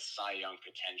guy has Cy Young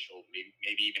potential,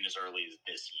 maybe even as early as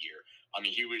this year. I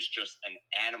mean, he was just an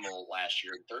animal last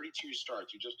year. 32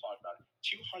 starts, you just talked about it,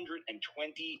 227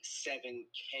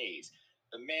 Ks.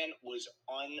 The man was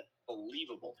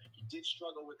unbelievable. He did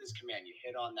struggle with his command. You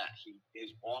hit on that.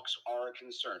 His walks are a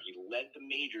concern. He led the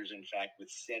majors, in fact,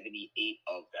 with 78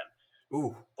 of them.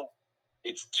 Ooh. But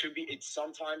it's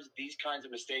sometimes these kinds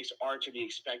of mistakes are to be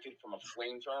expected from a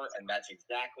flamethrower, and that's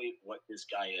exactly what this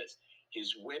guy is.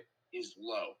 His whip is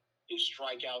low. His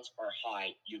strikeouts are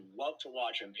high. You'd love to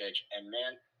watch him pitch, and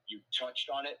man, you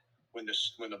touched on it. When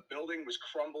the building was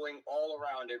crumbling all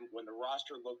around him, when the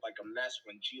roster looked like a mess,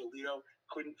 when Giolito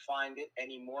couldn't find it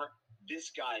anymore, this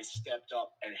guy stepped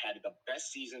up and had the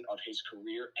best season of his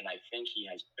career, and I think he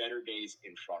has better days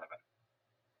in front of him.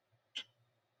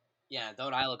 Yeah,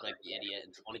 don't I look like the idiot?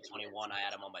 In 2021, I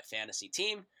had him on my fantasy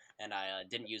team, and I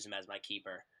didn't use him as my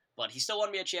keeper. But he still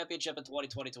won me a championship in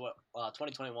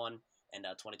 2021 and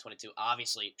 2022.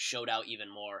 Obviously, showed out even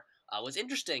more. What's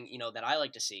interesting, that I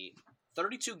like to see,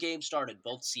 32 games started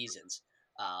both seasons.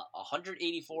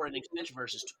 184 innings pitched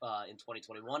versus in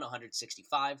 2021,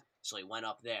 165. So he went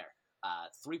up there.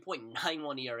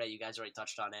 3.91 ERA, you guys already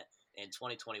touched on it, in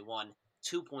 2021.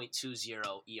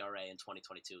 2.20 ERA in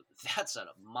 2022. That's a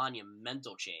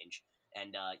monumental change.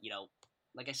 And,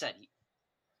 like I said,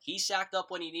 he sacked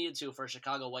up when he needed to for a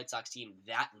Chicago White Sox team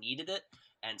that needed it,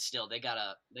 and still they got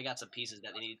some pieces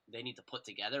that they need to put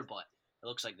together, but it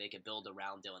looks like they could build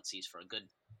around Dylan Cease for a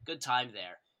good time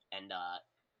there. And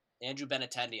Andrew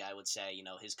Benintendi, I would say,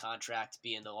 his contract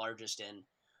being the largest in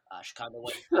Chicago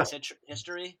White Sox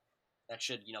history, that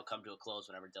should come to a close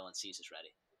whenever Dylan Cease is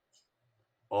ready.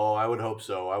 Oh, I would hope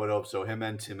so. I would hope so. Him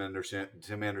and Tim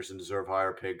Anderson deserve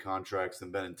higher paid contracts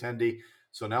than Benintendi.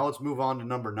 So now let's move on to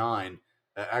number 9.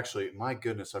 Actually, my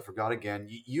goodness, I forgot again.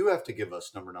 You have to give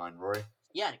us number 9, Rory.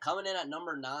 Yeah, coming in at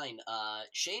number 9,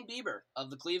 Shane Bieber of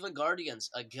the Cleveland Guardians,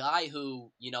 a guy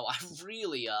who I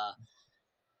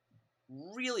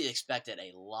really expected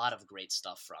a lot of great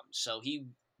stuff from. So he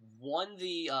won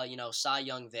the Cy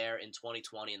Young there in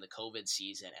 2020 in the COVID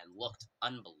season and looked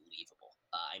unbelievable.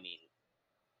 I mean,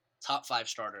 top 5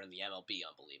 starter in the MLB,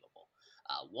 unbelievable.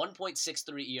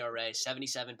 1.63 ERA,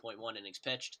 77.1 innings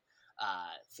pitched,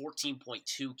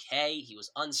 14.2 K. He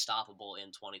was unstoppable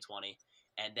in 2020,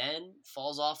 and then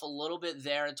falls off a little bit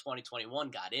there in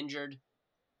 2021. Got injured,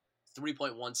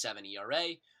 3.17 ERA,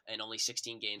 and only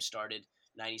 16 games started,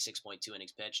 96.2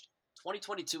 innings pitched.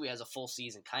 2022, he has a full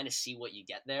season. Kind of see what you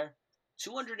get there.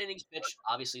 200 innings pitched,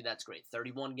 obviously that's great.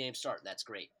 31 game start, that's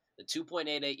great. The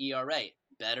 2.88 ERA,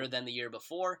 better than the year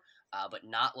before, but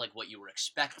not like what you were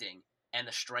expecting. And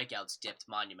the strikeouts dipped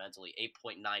monumentally,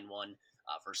 8.91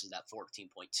 versus that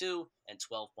 14.2 and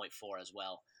 12.4 as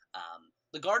well.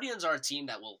 The Guardians are a team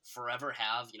that will forever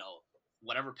have,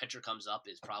 whatever pitcher comes up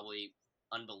is probably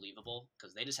unbelievable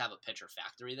because they just have a pitcher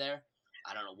factory there.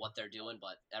 I don't know what they're doing,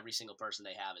 but every single person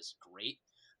they have is great.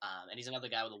 And he's another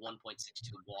guy with a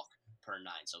 1.62 walk per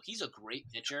 9. So he's a great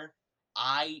pitcher.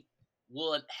 I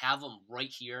will have him right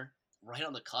here, right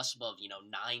on the cusp of,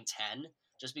 9-10,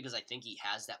 just because I think he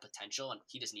has that potential and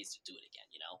he just needs to do it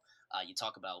again, You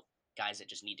talk about guys that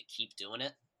just need to keep doing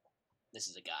it. This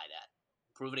is a guy that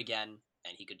prove it again,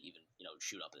 and he could even,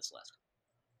 shoot up this list.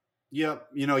 Yeah,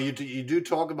 you do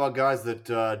talk about guys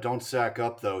that don't sack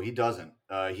up, though. He doesn't.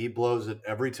 He blows it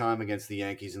every time against the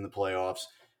Yankees in the playoffs.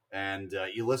 And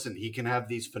you listen, he can have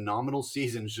these phenomenal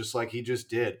seasons just like he just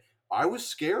did. I was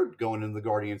scared going into the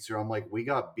Guardians here. I'm like, we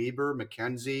got Bieber,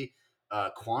 McKenzie,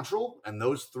 Quantrill, and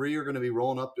those 3 are going to be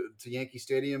rolling up to Yankee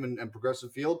Stadium and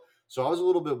Progressive Field. So I was a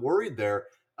little bit worried there.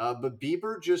 But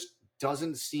Bieber just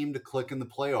doesn't seem to click in the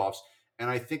playoffs. And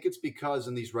I think it's because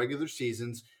in these regular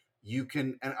seasons – you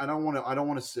can, and I don't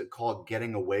want to call it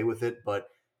getting away with it, but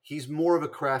he's more of a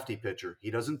crafty pitcher.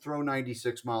 He doesn't throw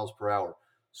 96 miles per hour.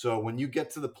 So when you get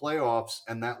to the playoffs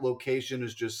and that location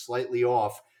is just slightly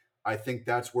off, I think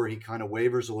that's where he kind of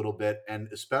wavers a little bit. And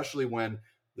especially when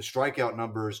the strikeout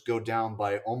numbers go down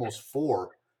by almost 4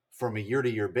 from a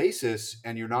year-to-year basis,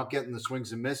 and you're not getting the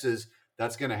swings and misses,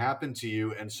 that's going to happen to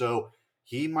you. And so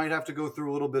he might have to go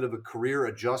through a little bit of a career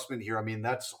adjustment here. I mean,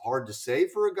 that's hard to say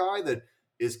for a guy that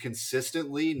is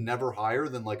consistently never higher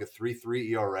than like a 3.3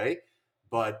 ERA.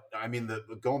 But I mean,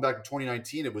 going back to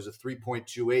 2019, it was a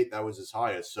 3.28. That was his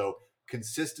highest. So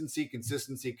consistency.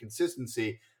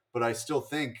 But I still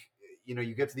think,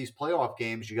 you get to these playoff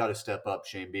games, you got to step up,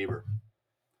 Shane Bieber.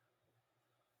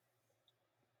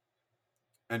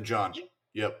 And John.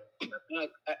 Yep.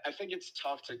 I think it's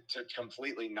tough to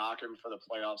completely knock him for the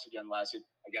playoffs again.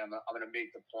 I'm going to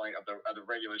make the point of the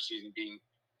regular season being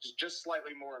just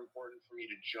slightly more important for me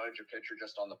to judge a pitcher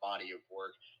just on the body of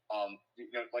work.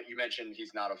 Like you mentioned,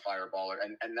 he's not a fireballer,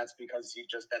 and that's because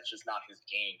that's just not his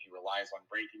game. He relies on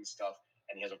breaking stuff,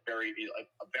 and he has a very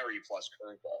plus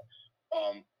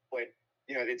curveball. But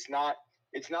it's not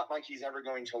like he's ever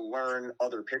going to learn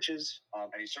other pitches,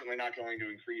 and he's certainly not going to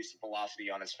increase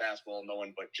velocity on his fastball. No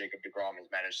one but Jacob deGrom has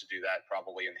managed to do that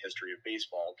probably in the history of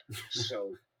baseball.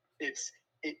 So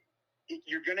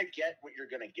you're going to get what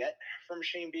you're going to get from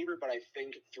Shane Bieber, but I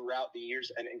think throughout the years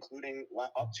and including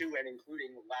last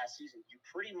season, you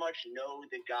pretty much know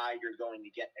the guy you're going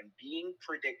to get. And being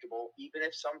predictable, even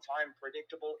if sometimes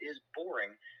predictable is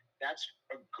boring, that's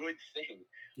a good thing.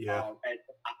 Yeah. And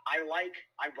I like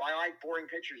boring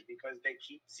pitchers because they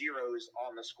keep zeros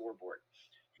on the scoreboard.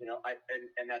 And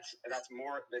that's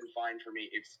more than fine for me.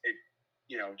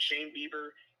 Shane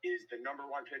Bieber is the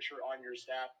number 1 pitcher on your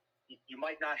staff. You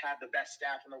might not have the best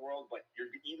staff in the world, but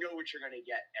you know what you're going to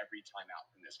get every time out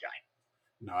from this guy.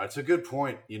 No, it's a good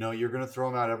point. You're going to throw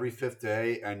him out every 5th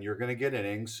day, and you're going to get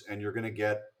innings, and you're going to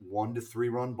get 1 to 3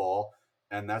 run ball,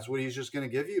 and that's what he's just going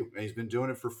to give you. And he's been doing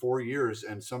it for 4 years,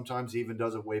 and sometimes he even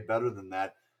does it way better than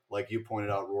that, like you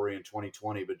pointed out, Rory, in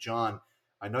 2020. But John,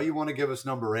 I know you want to give us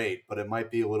number 8, but it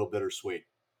might be a little bittersweet.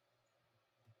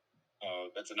 Oh,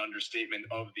 that's an understatement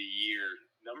of the year.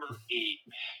 Number 8.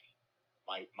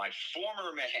 My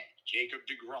former man, Jacob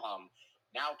deGrom,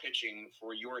 now pitching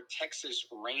for your Texas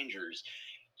Rangers.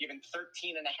 Given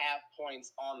 13 and a half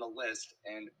points on the list,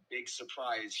 and big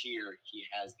surprise here, he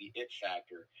has the it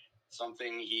factor,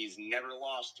 something he's never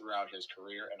lost throughout his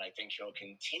career, and I think he'll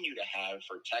continue to have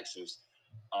for Texas.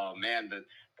 Man, the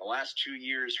last 2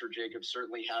 years for Jacob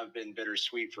certainly have been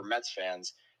bittersweet for Mets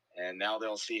fans, and now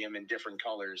they'll see him in different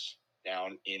colors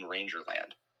down in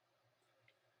Rangerland.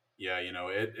 Yeah,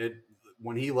 it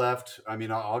when he left, I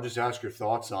mean, I'll just ask your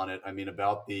thoughts on it. I mean,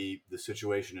 about the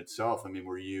situation itself. I mean,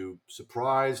 were you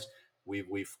surprised?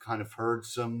 We've kind of heard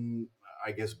some,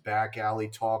 I guess, back alley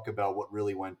talk about what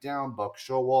really went down. Buck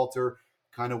Showalter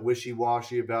kind of wishy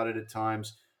washy about it at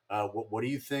times. What do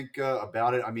you think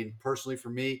about it? I mean, personally, for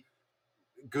me,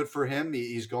 good for him.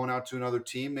 He's going out to another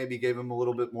team. Maybe gave him a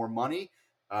little bit more money.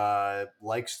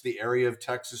 Likes the area of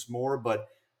Texas more. But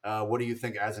what do you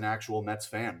think as an actual Mets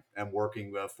fan and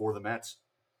working for the Mets?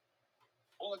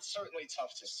 Well, it's certainly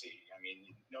tough to see. I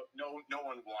mean, no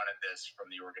one wanted this from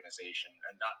the organization,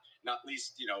 and not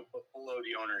least below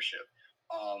the ownership.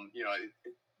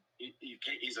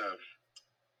 He's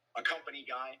a company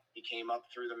guy. He came up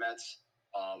through the Mets.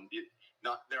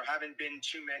 There haven't been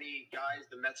too many guys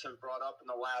the Mets have brought up in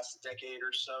the last decade or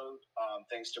so,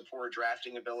 thanks to poor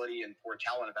drafting ability and poor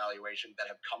talent evaluation, that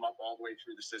have come up all the way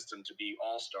through the system to be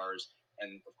all-stars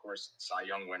and, of course, Cy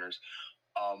Young winners.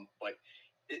 But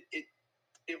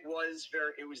it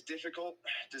was difficult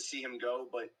to see him go,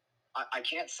 but I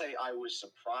can't say I was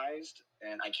surprised,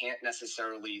 and I can't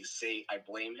necessarily say I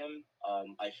blame him.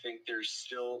 I think there's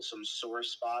still some sore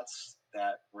spots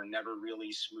that were never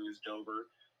really smoothed over,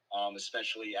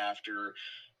 especially after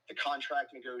the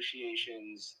contract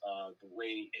negotiations, the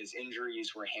way his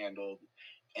injuries were handled,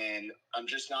 and I'm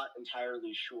just not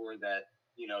entirely sure that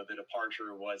the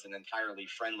departure was an entirely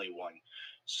friendly one.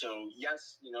 So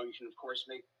yes, you can of course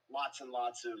make lots and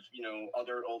lots of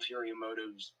other ulterior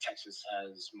motives. Texas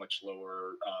has much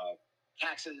lower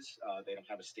taxes. They don't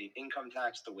have a state income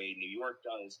tax the way New York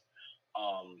does.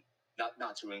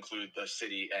 Not to include the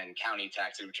city and county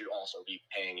taxes, which you'd also be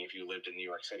paying if you lived in New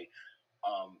York City.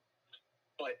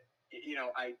 But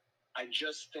I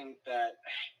just think that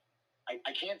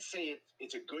I can't say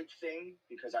it's a good thing,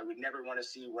 because I would never want to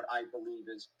see what I believe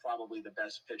is probably the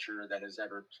best pitcher that has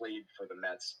ever played for the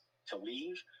Mets to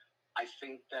leave. I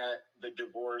think that the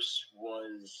divorce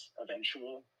was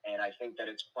eventual, and I think that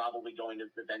it's probably going to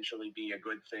eventually be a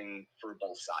good thing for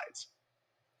both sides.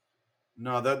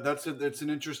 No, it's an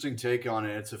interesting take on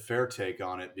it. It's a fair take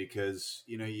on it because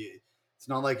it's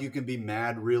not like you can be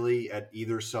mad really at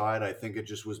either side. I think it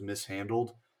just was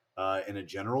mishandled in a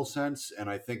general sense, and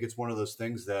I think it's one of those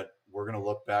things that we're going to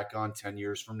look back on 10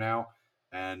 years from now,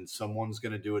 and someone's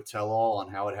going to do a tell-all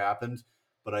on how it happened.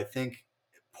 But I think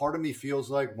part of me feels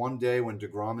like one day when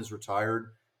DeGrom is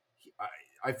retired,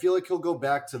 I feel like he'll go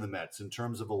back to the Mets in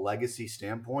terms of a legacy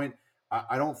standpoint.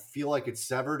 I don't feel like it's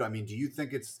severed. I mean, do you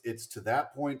think it's to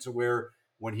that point to where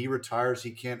when he retires,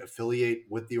 he can't affiliate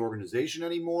with the organization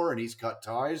anymore and he's cut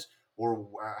ties? Or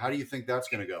how do you think that's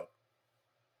going to go?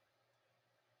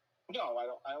 No,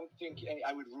 I don't think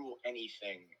I would rule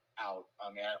anything out.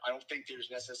 I mean, I don't think there's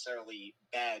necessarily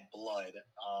bad blood.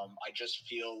 I just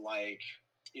feel like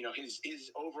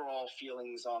his overall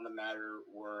feelings on the matter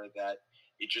were that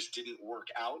it just didn't work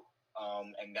out,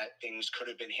 and that things could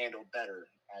have been handled better,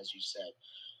 as you said.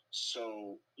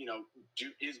 So,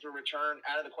 is the return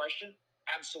out of the question?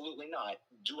 Absolutely not.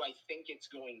 Do I think it's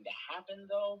going to happen,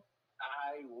 though?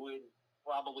 I would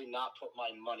probably not put my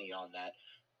money on that.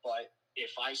 But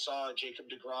if I saw Jacob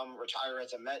deGrom retire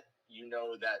as a Met,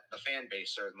 that the fan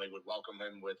base certainly would welcome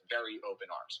him with very open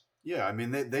arms. Yeah, I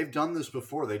mean they've done this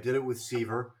before. They did it with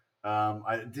Seaver.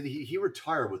 He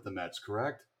retired with the Mets,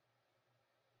 correct?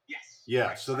 Yes. Yeah,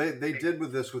 right, so they did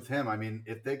with this with him. I mean,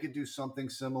 if they could do something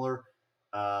similar,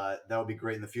 that would be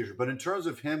great in the future. But in terms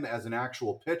of him as an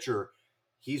actual pitcher,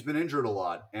 he's been injured a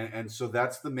lot, and so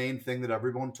that's the main thing that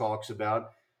everyone talks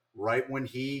about. Right when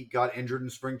he got injured in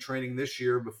spring training this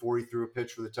year, before he threw a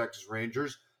pitch for the Texas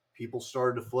Rangers, people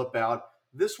started to flip out.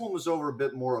 This one was over a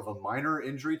bit more of a minor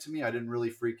injury to me. I didn't really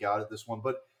freak out at this one,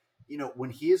 but when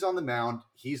he is on the mound,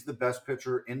 he's the best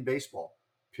pitcher in baseball.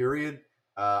 Period.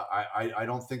 I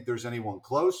don't think there's anyone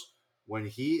close. When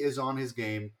he is on his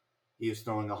game, he is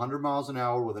throwing 100 miles an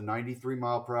hour with a 93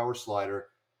 mile per hour slider.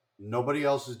 Nobody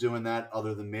else is doing that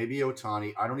other than maybe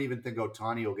Ohtani. I don't even think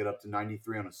Ohtani will get up to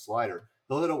 93 on a slider.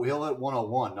 He'll hit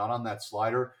 101, not on that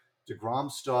slider. DeGrom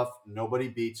stuff, nobody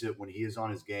beats it when he is on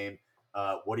his game.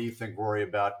 What do you think, Rory,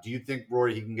 about? Do you think,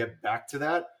 Rory, he can get back to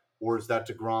that? Or is that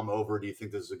DeGrom over? Do you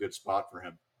think this is a good spot for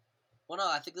him? Well, no,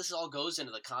 I think this all goes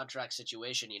into the contract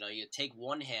situation. You take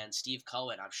one hand, Steve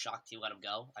Cohen. I'm shocked he let him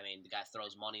go. I mean, the guy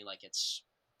throws money like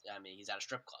he's at a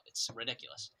strip club. It's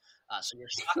ridiculous. So you're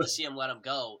shocked to see him let him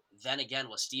go. Then again,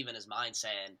 with Steve in his mind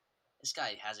saying, this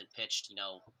guy hasn't pitched,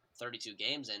 32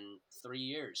 games in 3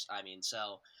 years. I mean,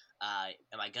 so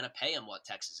am I going to pay him what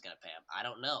Texas is going to pay him? I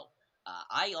don't know.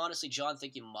 I honestly, John,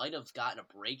 think you might have gotten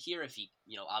a break here if he,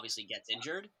 obviously gets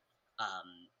injured.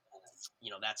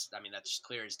 That's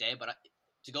clear as day. But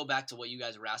to go back to what you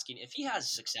guys were asking, if he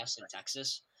has success in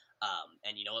Texas,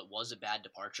 and it was a bad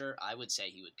departure, I would say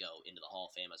he would go into the Hall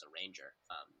of Fame as a Ranger.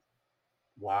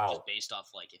 Wow. Just based off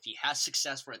if he has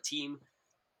success for a team,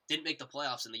 didn't make the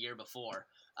playoffs in the year before,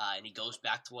 and he goes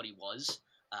back to what he was,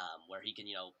 where he can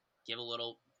give a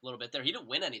little bit there. He didn't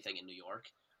win anything in New York.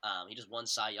 He just won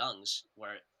Cy Youngs,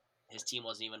 where his team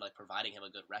wasn't even providing him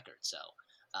a good record. So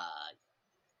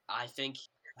I think,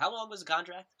 how long was the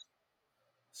contract?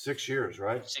 6 years,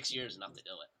 right? 6 years enough to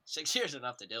do it. 6 years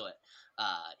enough to do it.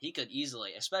 He could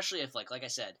easily, especially if like I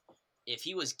said, if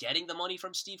he was getting the money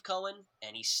from Steve Cohen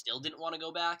and he still didn't want to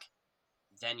go back,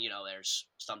 then there's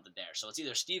something there. So it's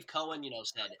either Steve Cohen,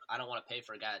 said I don't want to pay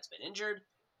for a guy that's been injured,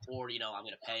 or I'm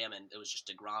going to pay him, and it was just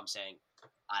DeGrom saying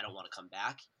I don't want to come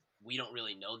back. We don't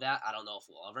really know that. I don't know if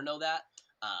we'll ever know that.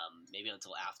 Maybe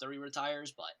until after he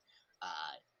retires, but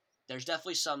there's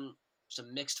definitely some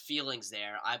mixed feelings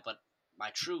there. But my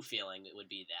true feeling would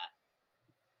be that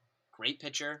great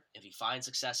pitcher. If he finds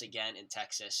success again in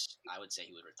Texas, I would say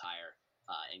he would retire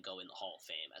and go in the Hall of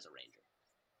Fame as a Ranger.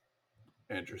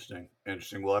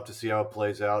 Interesting. We'll have to see how it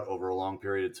plays out over a long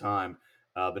period of time.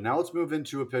 But now let's move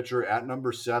into a pitcher at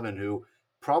number 7 who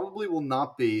probably will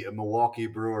not be a Milwaukee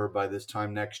Brewer by this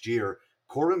time next year,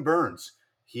 Corbin Burnes.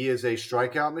 He is a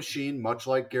strikeout machine, much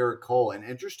like Garrett Cole. And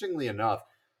interestingly enough,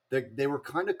 they were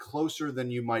kind of closer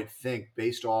than you might think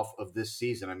based off of this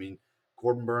season. I mean,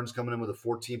 Corbin Burnes coming in with a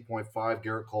 14.5,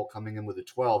 Garrett Cole coming in with a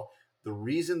 12. The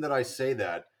reason that I say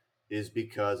that is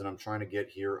because, and I'm trying to get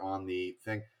here on the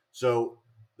thing. So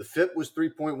the FIP was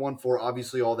 3.14.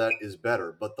 Obviously, all that is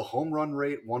better. But the home run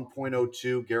rate,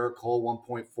 1.02, Garrett Cole,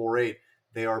 1.48.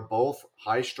 They are both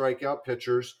high strikeout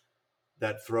pitchers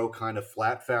that throw kind of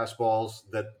flat fastballs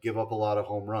that give up a lot of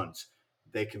home runs.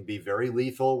 They can be very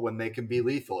lethal when they can be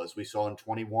lethal. As we saw in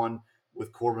 21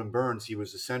 with Corbin Burnes, he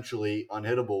was essentially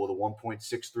unhittable with a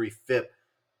 1.63 FIP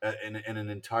in an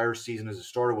entire season as a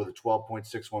starter with a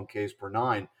 12.61 Ks per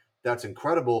 9. That's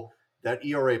incredible. That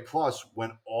ERA plus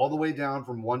went all the way down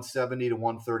from 170 to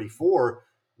 134,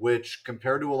 which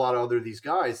compared to a lot of other these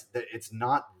guys, that it's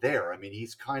not there. I mean,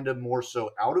 he's kind of more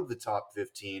so out of the top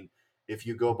 15 if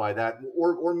you go by that,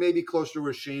 or maybe closer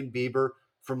with Shane Bieber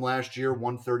from last year,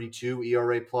 132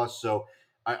 ERA plus. So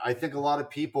I think a lot of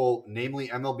people, namely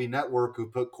MLB Network,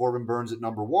 who put Corbin Burnes at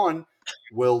number 1,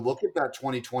 will look at that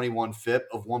 2021 FIP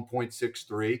of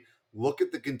 1.63, look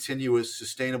at the continuous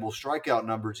sustainable strikeout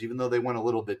numbers, even though they went a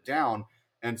little bit down,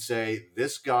 and say,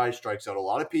 this guy strikes out a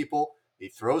lot of people. He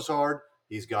throws hard.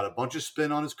 He's got a bunch of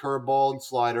spin on his curveball and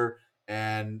slider,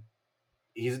 and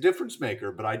he's a difference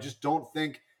maker. But I just don't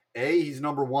think, A, he's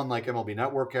number 1 like MLB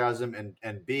Network has him,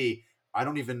 and B, I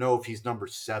don't even know if he's number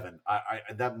 7. I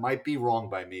that might be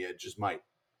wrong by me. It just might.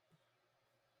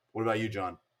 What about you,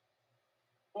 John?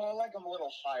 Well, I like him a little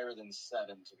higher than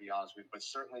 7, to be honest with you, but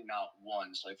certainly not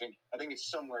 1. So I think it's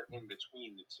somewhere in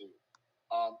between the two.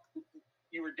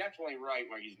 You were definitely right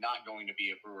where he's not going to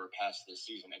be a Brewer past this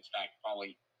season. In fact,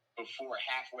 probably before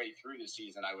halfway through the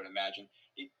season, I would imagine.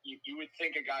 You would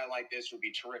think a guy like this would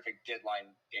be terrific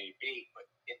deadline day bait, but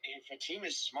if a team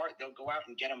is smart, they'll go out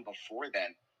and get him before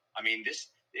then. I mean,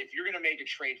 if you're going to make a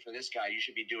trade for this guy, you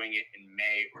should be doing it in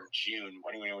May or June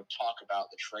when we talk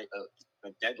about the trade,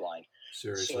 the deadline.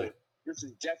 Seriously. So this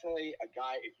is definitely a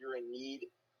guy, if you're in need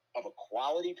of a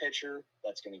quality pitcher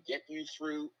that's going to get you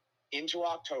through into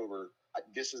October,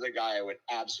 this is a guy I would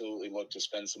absolutely look to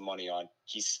spend some money on.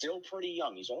 He's still pretty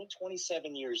young. He's only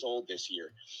 27 years old this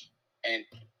year. And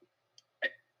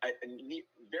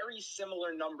very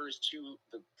similar numbers to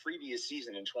the previous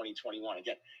season in 2021.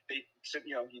 Again,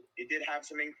 he did have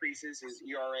some increases. His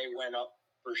ERA went up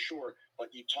for sure. But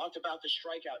you talked about the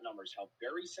strikeout numbers, how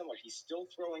very similar. He's still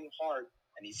throwing hard,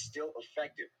 and he's still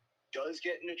effective. Does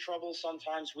get into trouble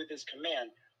sometimes with his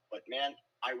command, but man,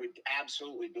 I would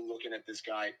absolutely be looking at this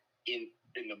guy in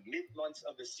the mid months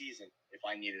of the season if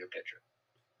I needed a pitcher.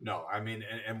 No, I mean,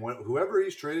 and whoever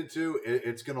he's traded to,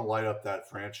 it's going to light up that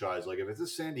franchise. Like if it's a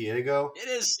San Diego, it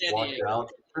is San Diego.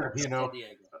 Out, San Diego.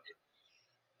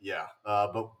 Yeah,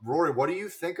 but Rory, what do you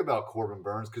think about Corbin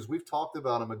Burnes? Because we've talked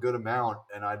about him a good amount,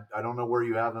 and I don't know where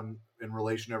you have him in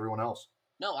relation to everyone else.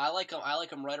 No, I like him. I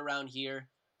like him right around here.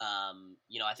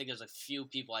 I think there's a few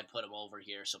people I'd put him over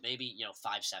here, so maybe 5-7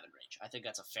 range. I think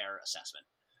that's a fair assessment.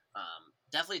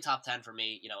 Definitely top 10 for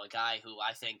me. A guy who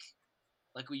I think,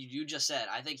 like you just said,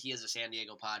 I think he is a San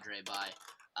Diego Padre by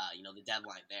the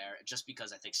deadline there. Just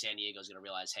because I think San Diego's going to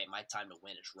realize, hey, my time to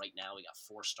win is right now. We got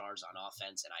 4 stars on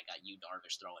offense, and I got you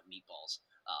Darvish throwing meatballs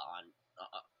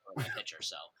for my pitcher.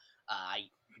 So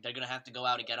they're going to have to go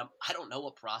out and get him. I don't know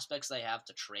what prospects they have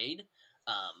to trade.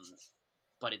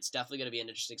 But it's definitely going to be an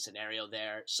interesting scenario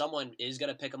there. Someone is going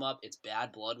to pick him up. It's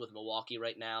bad blood with Milwaukee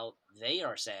right now. They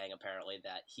are saying, apparently,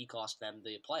 that he cost them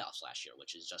the playoffs last year,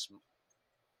 which is just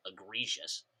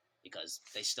egregious because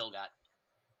they still got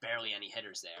barely any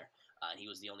hitters there. And he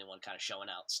was the only one kind of showing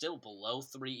out. Still below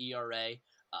 3 ERA,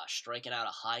 striking out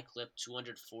a high clip,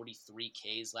 243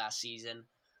 Ks last season.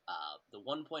 The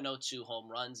 1.02 home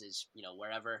runs is,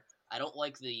 wherever. I don't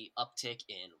like the uptick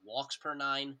in walks per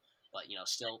 9, but,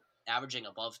 still averaging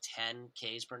above 10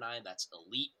 Ks per 9. That's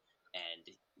elite,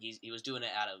 and he was doing it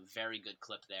at a very good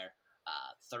clip there.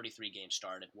 33 games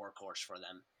started, workhorse for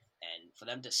them. And for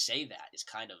them to say that is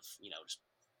kind of, just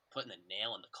putting the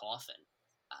nail in the coffin.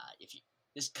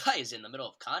 This guy is in the middle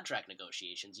of contract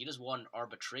negotiations. You just won an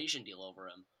arbitration deal over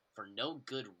him for no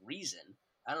good reason.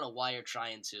 I don't know why you're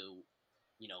trying to,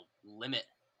 limit.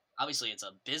 Obviously, it's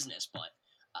a business, but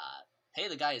pay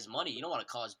the guy his money. You don't want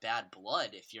to cause bad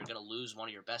blood if you're going to lose one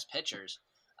of your best pitchers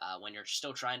when you're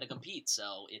still trying to compete.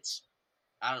 So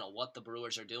I don't know what the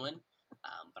Brewers are doing,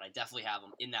 but I definitely have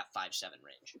them in that 5-7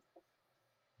 range.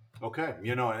 Okay,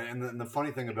 and the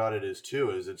funny thing about it is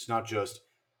it's not just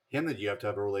him that you have to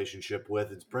have a relationship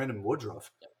with. It's Brandon Woodruff,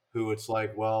 who it's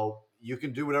like, well, you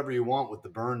can do whatever you want with the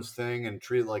Burns thing and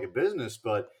treat it like a business,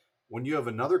 but when you have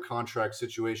another contract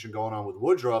situation going on with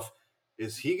Woodruff,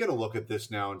 is he going to look at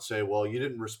this now and say, well, you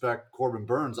didn't respect Corbin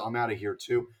Burns, I'm out of here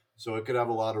too? So it could have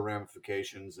a lot of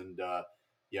ramifications, and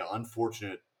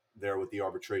unfortunate there with the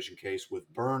arbitration case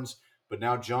with Burns. But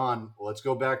now, John, let's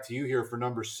go back to you here for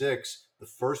number 6, the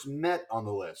first Met on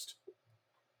the list.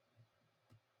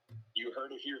 You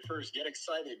heard it here first. Get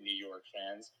excited, New York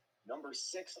fans. Number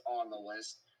 6 on the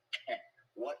list.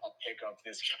 What a pickup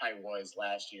this guy was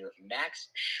last year. Max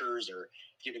Scherzer,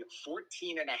 given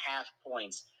 14 and a half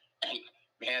points. And,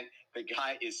 man, the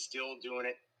guy is still doing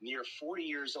it. Near 40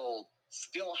 years old,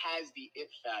 still has the it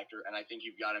factor, and I think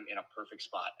you've got him in a perfect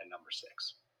spot at number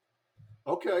 6.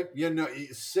 Okay.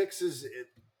 6 is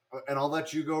 – and I'll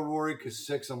let you go, Rory, because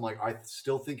 6, I'm like, I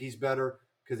still think he's better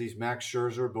because he's Max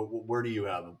Scherzer, but where do you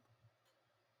have him?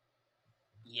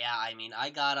 Yeah, I mean, I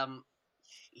got him.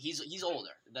 He's older.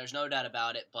 There's no doubt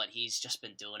about it, but he's just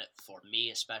been doing it for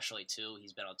me, especially too.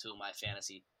 He's been on 2 of my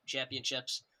fantasy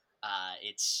championships.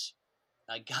 It's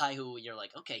a guy who you're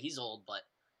like, okay, he's old, but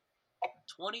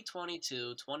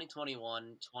 2022, 2021,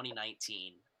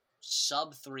 2019,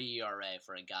 sub 3 ERA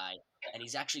for a guy, and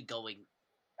he's actually going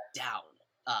down.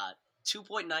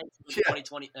 2.9 in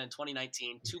 2020 and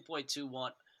 2019,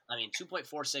 2.21.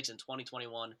 2.46 in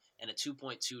 2021 and a 2.29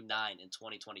 in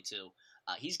 2022.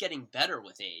 He's getting better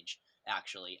with age,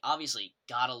 actually. Obviously,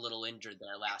 got a little injured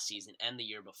there last season and the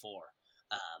year before.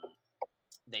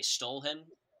 They stole him,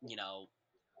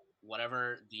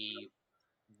 whatever the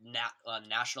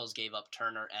Nationals gave up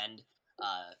Turner and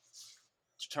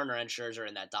Scherzer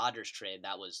in that Dodgers trade,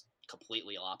 that was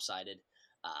completely lopsided.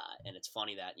 And it's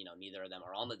funny that, neither of them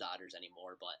are on the Dodgers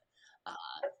anymore, but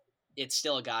it's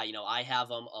still a guy, I have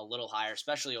him a little higher,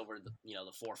 especially over the,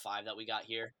 the 4-5 that we got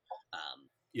here.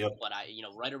 Yep. But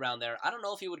right around there, I don't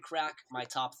know if he would crack my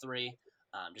top 3,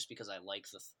 just because I like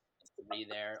the 3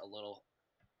 there a little.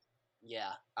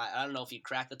 Yeah, I don't know if he'd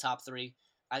crack the top 3.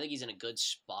 I think he's in a good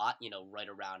spot, right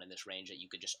around in this range that you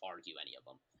could just argue any of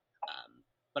them.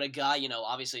 But a guy,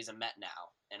 obviously he's a Met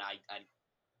now, and I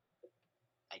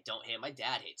don't hate him. My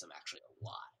dad hates him actually a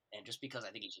lot, and just because I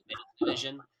think he's been in the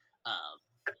division.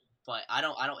 But I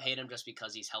don't hate him just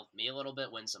because he's helped me a little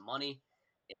bit win some money.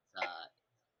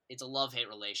 It's a love-hate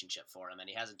relationship for him, and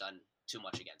he hasn't done too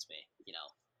much against me.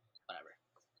 Whatever.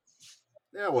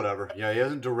 Yeah, whatever. Yeah, he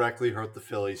hasn't directly hurt the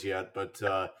Phillies yet, but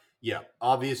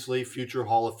obviously future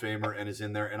Hall of Famer and is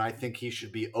in there, and I think he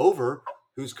should be over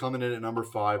who's coming in at number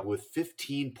 5 with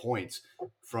 15 points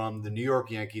from the New York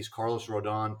Yankees, Carlos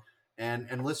Rodon.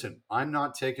 And listen, I'm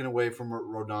not taking away from what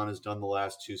Rodon has done the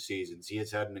last 2 seasons. He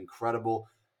has had an incredible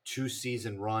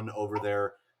 2-season run over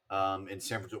there in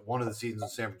San Francisco. One of the seasons in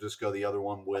San Francisco, the other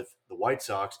one with the White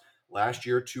Sox. Last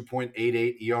year,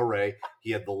 2.88 ERA.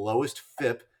 He had the lowest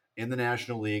FIP in the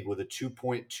National League with a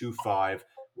 2.25,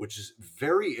 which is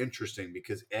very interesting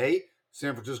because A,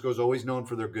 San Francisco is always known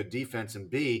for their good defense, and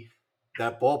B,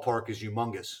 that ballpark is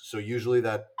humongous. So usually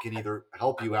that can either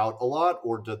help you out a lot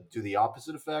or do the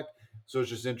opposite effect. So it's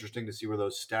just interesting to see where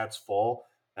those stats fall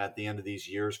at the end of these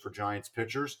years for Giants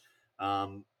pitchers.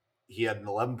 Um, he had an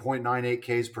 11.98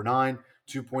 Ks per nine,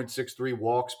 2.63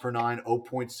 walks per nine,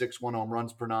 0.61 home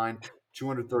runs per nine,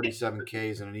 237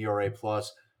 Ks, and an ERA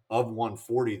plus of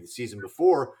 140 the season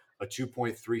before, a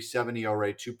 2.37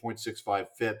 ERA, 2.65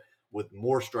 FIP with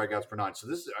more strikeouts per nine. So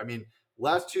this is, I mean,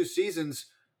 last two seasons,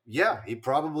 yeah, he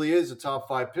probably is a top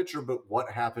five pitcher, but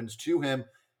what happens to him?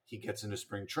 He gets into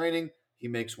spring training, he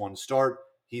makes one start,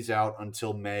 he's out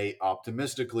until May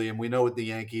optimistically. And we know with the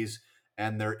Yankees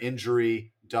and their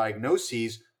injury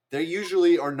diagnoses, they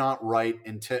usually are not right.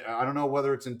 I don't know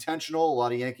whether it's intentional. A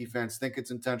lot of Yankee fans think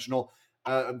it's intentional.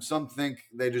 Some think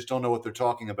they just don't know what they're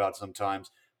talking about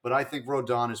sometimes. But I think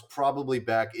Rodon is probably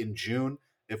back in June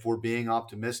if we're being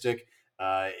optimistic.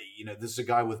 This is a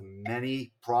guy with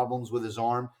many problems with his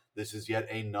arm. This is yet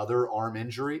another arm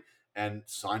injury, and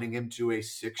signing him to a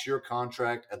 6-year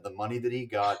contract at the money that he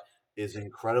got is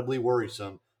incredibly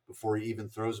worrisome before he even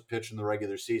throws a pitch in the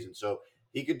regular season. So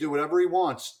he could do whatever he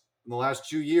wants in the last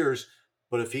 2 years,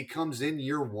 but if he comes in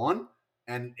year one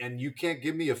and you can't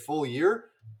give me a full year,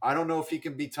 I don't know if he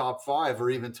can be top five or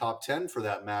even top 10 for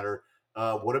that matter.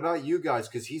 What about you guys?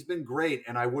 Because he's been great,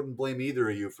 and I wouldn't blame either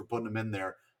of you for putting him in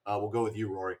there. We'll go with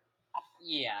you, Rory.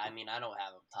 Yeah, I mean, I don't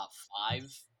have him top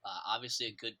five. Obviously,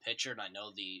 a good pitcher, and I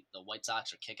know the White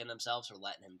Sox are kicking themselves for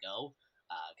letting him go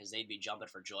because they'd be jumping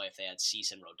for joy if they had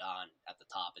Cease and Rodon at the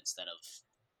top instead of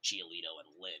Giolito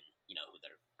and Lynn, who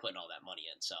they're putting all that money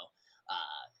in. So,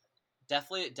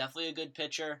 definitely a good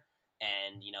pitcher.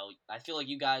 And I feel like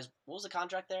you guys. What was the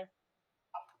contract there?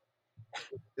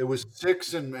 It was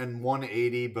 6 and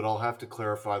 180, but I'll have to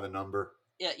clarify the number.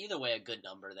 Yeah, either way, a good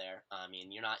number there. I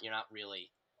mean, you're not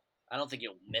really. I don't think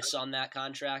you'll miss on that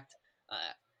contract.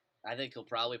 I think he'll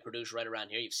probably produce right around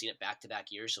here. You've seen it back to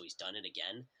back years, so he's done it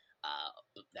again.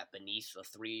 That beneath a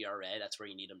 3 ERA, that's where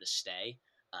you need him to stay.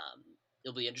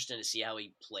 It'll be interesting to see how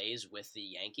he plays with the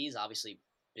Yankees. Obviously,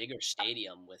 bigger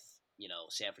stadium with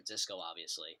San Francisco.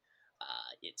 Obviously,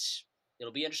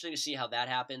 it'll be interesting to see how that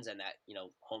happens and that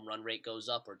home run rate goes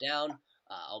up or down.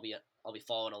 I'll be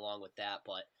following along with that,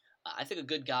 but I think a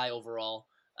good guy overall.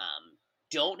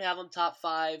 Don't have him top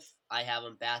five. I have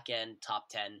him back end top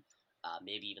 10,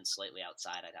 maybe even slightly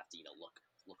outside. I'd have to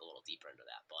look a little deeper into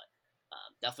that, but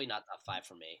definitely not top five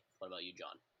for me. What about you,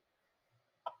 John?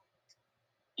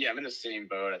 Yeah, I'm in the same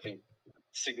boat. I think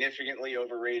significantly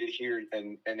overrated here,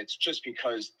 and it's just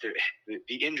because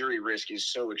the injury risk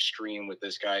is so extreme with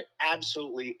this guy.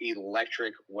 Absolutely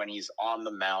electric when he's on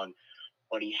the mound,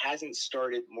 but he hasn't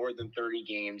started more than 30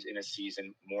 games in a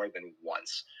season more than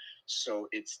once. So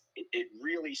it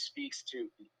really speaks to,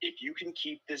 if you can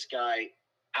keep this guy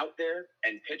out there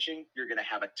and pitching, you're going to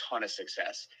have a ton of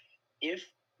success. If,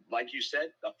 like you said,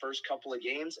 the first couple of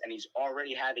games and he's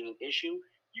already having an issue,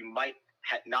 you might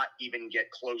not even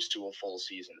get close to a full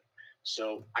season.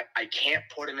 So I can't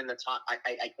put him in the top. I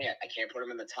can't put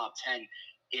him in the top 10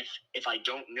 if I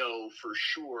don't know for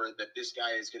sure that this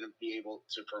guy is going to be able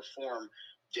to perform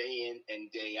day in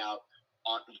and day out.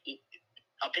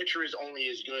 A pitcher is only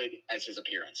as good as his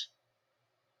appearance.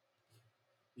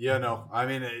 Yeah, no, I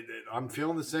mean, I'm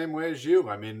feeling the same way as you.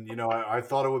 I mean, I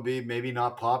thought it would be maybe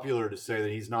not popular to say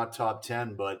that he's not top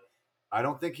 10, but I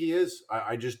don't think he is.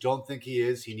 I just don't think he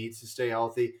is. He needs to stay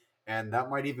healthy. And that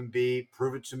might even be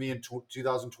prove it to me in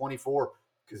 2024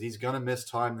 because he's going to miss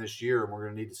time this year, and we're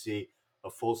going to need to see a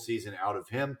full season out of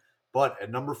him. But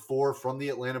at number 4 from the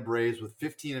Atlanta Braves with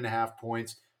 15 and a half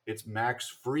points, it's Max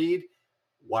Fried.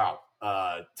 Wow.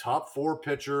 Top 4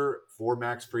 pitcher for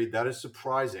Max Fried. That is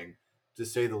surprising to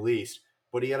say the least.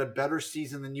 But he had a better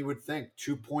season than you would think.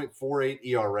 2.48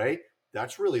 ERA.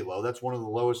 That's really low. That's one of the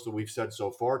lowest that we've said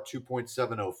so far.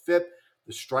 2.70 FIP.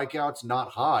 The strikeouts not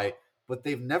high, but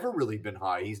they've never really been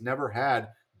high. He's never had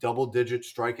double-digit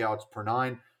strikeouts per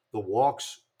nine. The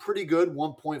walks pretty good,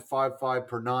 1.55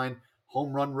 per nine.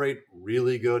 Home run rate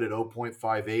really good at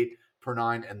 0.58 per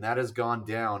nine, and that has gone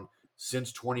down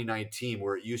since 2019,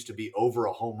 where it used to be over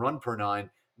a home run per nine.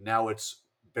 Now it's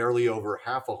barely over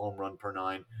half a home run per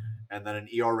nine, and then an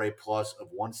ERA plus of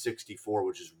 164,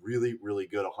 which is really, really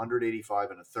good.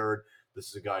 185 and a third. This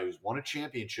is a guy who's won a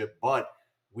championship, but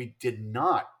we did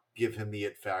not give him the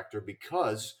it factor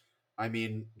because, I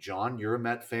mean, John, you're a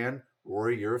Met fan.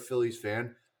 Rory, you're a Phillies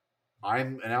fan.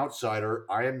 I'm an outsider.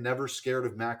 I am never scared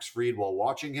of Max Fried while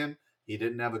watching him. He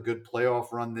didn't have a good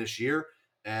playoff run this year,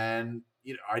 and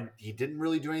he didn't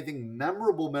really do anything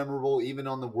memorable, even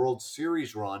on the World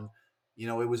Series run.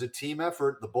 It was a team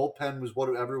effort. The bullpen was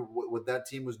what that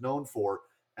team was known for,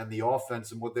 and the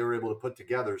offense and what they were able to put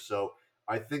together. So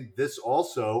I think this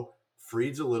also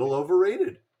Fried's a little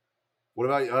overrated. What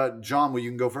about John? Well, you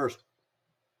can go first.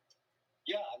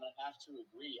 Yeah, I'm going to have to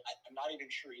agree. I'm not even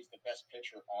sure he's the best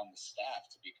pitcher on the staff,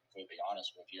 to be completely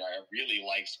honest with you. I really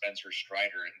like Spencer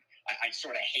Strider, and I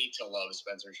sort of hate to love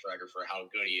Spencer Strider for how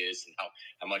good he is and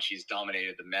how much he's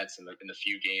dominated the Mets in the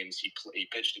few games he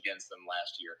pitched against them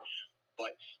last year.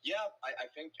 But yeah, I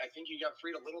think you got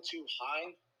Fried a little too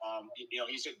high.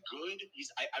 He's a good.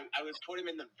 I would put him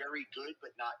in the very good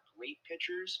but not great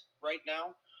pitchers right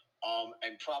now,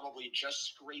 and probably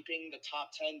just scraping the top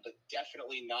 10, but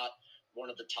definitely not one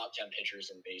of the top 10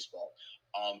 pitchers in baseball.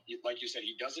 Like you said,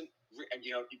 he doesn't.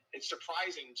 It's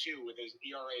surprising too with his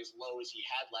ERA as low as he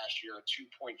had last year, a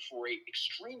 2.48,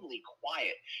 extremely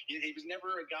quiet. He was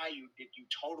never a guy you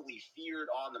totally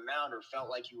feared on the mound or felt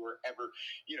like you were ever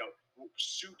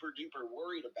super duper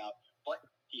worried about, but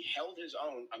he held his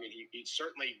own. I mean, he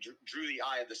certainly drew the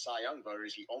eye of the Cy Young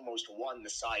voters. He almost won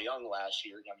the Cy Young last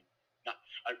year. I mean,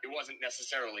 it wasn't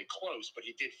necessarily close, but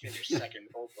he did finish second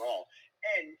overall.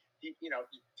 And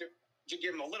to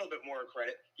give him a little bit more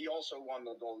credit, he also won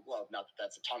the Gold Glove. Not that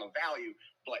that's a ton of value,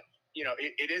 but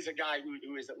it is a guy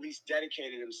who has at least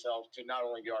dedicated himself to not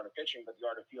only the art of pitching, but the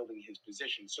art of fielding his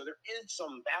position. So there is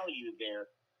some value there,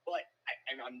 but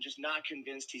I'm just not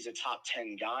convinced he's a top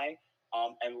 10 guy.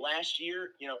 And last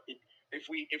year, if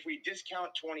we discount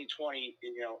 2020,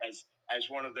 as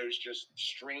one of those just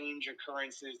strange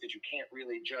occurrences that you can't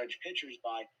really judge pitchers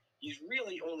by, he's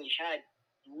really only had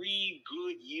 3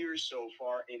 good years so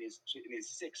far in his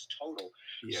 6 total.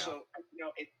 Yeah. So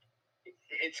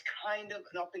it's kind of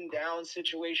an up and down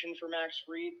situation for Max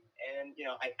Fried, and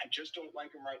I just don't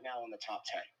like him right now in the top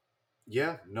 10.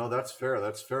 Yeah, no, that's fair.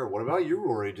 That's fair. What about you,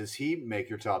 Rory? Does he make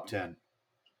your top 10?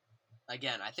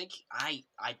 Again, I think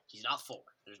he's not 4.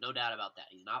 There's no doubt about that.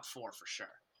 He's not 4 for sure.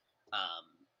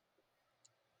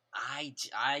 I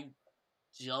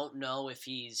don't know if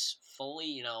he's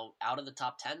fully, out of the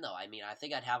top 10 though. I mean, I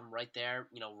think I'd have him right there,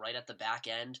 right at the back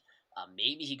end.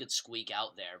 Maybe he could squeak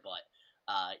out there,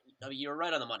 but you're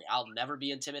right on the money. I'll never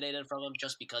be intimidated from him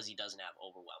just because he doesn't have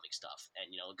overwhelming stuff.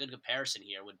 And a good comparison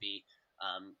here would be,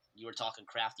 you were talking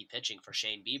crafty pitching for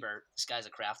Shane Bieber. This guy's a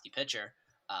crafty pitcher,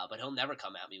 but he'll never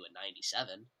come at me with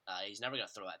 97. He's never going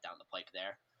to throw that down the pike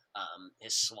there.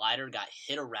 His slider got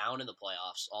hit around in the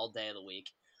playoffs all day of the week.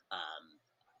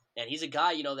 And he's a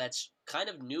guy, that's kind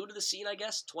of new to the scene, I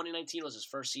guess. 2019 was his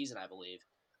first season, I believe.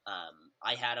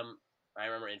 I had him, I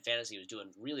remember in fantasy he was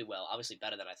doing really well, obviously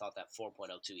better than I thought that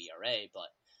 4.02 ERA, but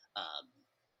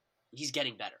he's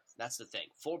getting better. That's the thing.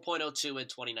 4.02 in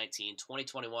 2019,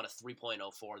 2021 a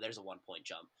 3.04, there's a 1-point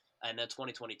jump. And then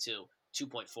 2022,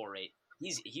 2.48.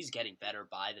 He's getting better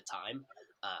by the time.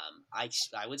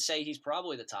 I would say he's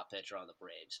probably the top pitcher on the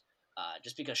Braves,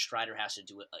 just because Strider has to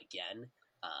do it again.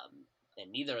 And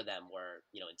neither of them were,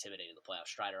 intimidating the playoffs.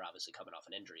 Strider obviously coming off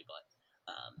an injury, but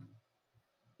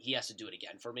he has to do it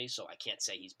again for me. So I can't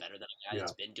say he's better than a guy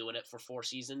that's been doing it for 4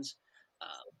 seasons.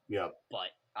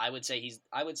 But I would say he's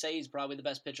probably the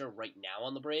best pitcher right now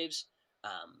on the Braves,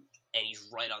 and he's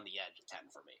right on the edge of 10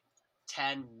 for me.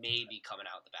 10 maybe coming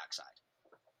out the backside.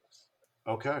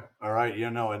 Okay, all right,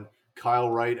 and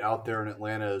Kyle Wright out there in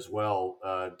Atlanta as well,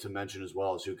 to mention as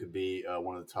well, as who could be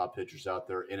one of the top pitchers out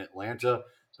there in Atlanta.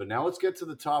 But now let's get to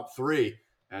the top 3,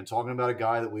 and talking about a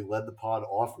guy that we led the pod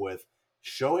off with,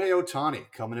 Shohei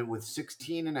Ohtani, coming in with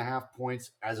 16.5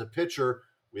 points as a pitcher.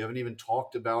 We haven't even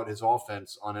talked about his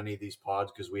offense on any of these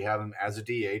pods because we have him as a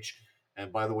DH.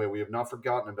 And by the way, we have not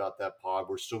forgotten about that pod.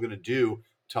 We're still going to do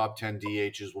top 10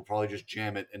 DHs. We'll probably just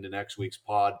jam it into next week's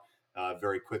pod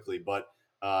very quickly. But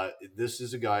this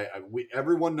is a guy,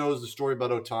 everyone knows the story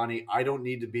about Ohtani. I don't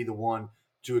need to be the one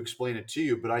to explain it to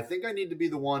you, but I think I need to be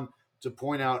the one to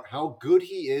point out how good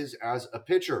he is as a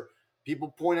pitcher. People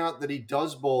point out that he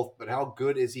does both, but how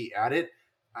good is he at it?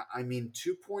 I mean,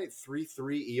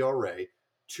 2.33 ERA,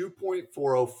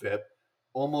 2.40 FIP,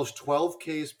 almost 12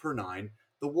 Ks per 9.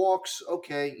 The walks,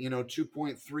 okay,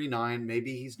 2.39.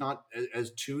 Maybe he's not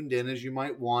as tuned in as you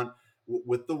might want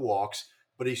with the walks,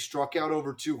 but he struck out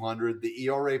over 200. The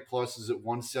ERA plus is at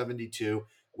 172,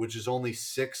 which is only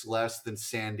 6 less than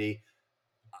Sandy.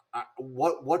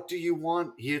 What do you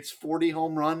want? He hits 40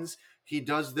 home runs. He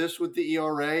does this with the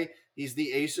ERA. He's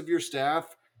the ace of your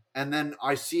staff. And then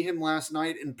I see him last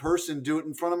night in person do it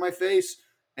in front of my face.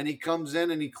 And he comes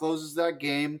in and he closes that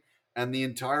game. And the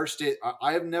entire state,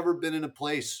 I have never been in a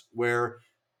place where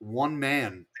one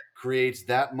man creates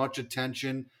that much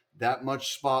attention, that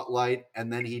much spotlight,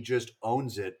 and then he just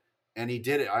owns it. And he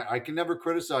did it. I can never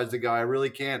criticize the guy. I really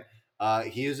can't.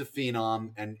 He is a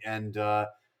phenom. And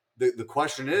the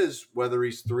question is whether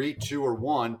he's 3, 2, or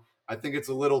 1. I think it's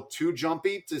a little too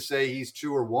jumpy to say he's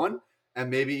 2 or 1, and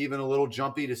maybe even a little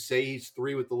jumpy to say he's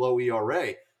 3 with the low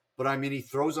ERA. But I mean, he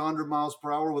throws 100 miles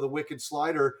per hour with a wicked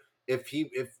slider. If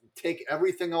take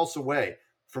everything else away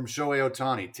from Shohei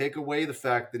Ohtani, take away the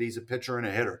fact that he's a pitcher and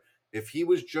a hitter. If he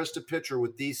was just a pitcher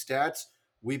with these stats,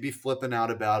 we'd be flipping out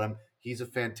about him. He's a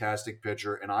fantastic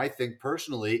pitcher, and I think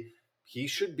personally he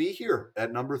should be here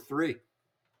at number 3.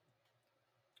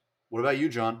 What about you,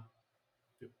 John?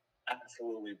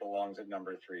 Absolutely belongs at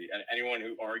number 3. And anyone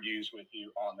who argues with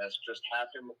you on this, just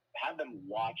have them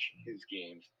watch his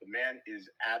games. The man is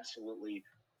absolutely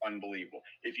unbelievable.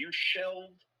 If you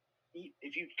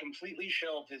completely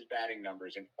shelved his batting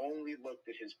numbers and only looked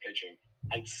at his pitching,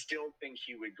 I still think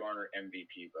he would garner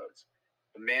MVP votes.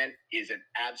 The man is an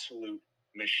absolute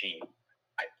machine.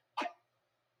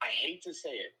 I hate to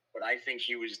say it, but I think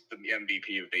he was the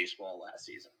MVP of baseball last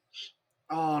season.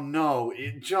 Oh no,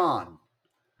 John.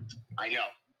 I know.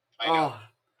 I know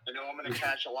I'm going to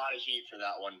catch a lot of heat for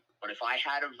that one. But if I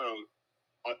had a vote,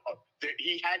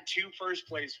 he had 2 first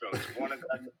place votes. One of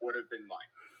them would have been mine.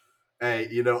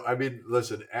 Hey, I mean,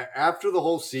 listen, after the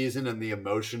whole season and the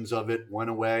emotions of it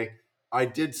went away, I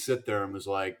did sit there and was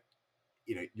like,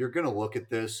 you're going to look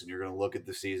at this and you're going to look at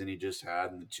the season he just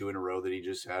had and the 2 in a row that he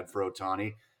just had for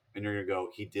Ohtani, and you're going to go,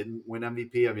 he didn't win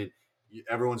MVP. I mean,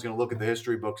 everyone's going to look at the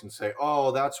history books and say,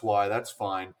 oh, that's why, that's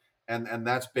fine. And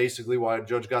that's basically why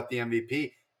Judge got the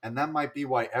MVP. And that might be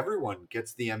why everyone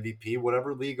gets the MVP.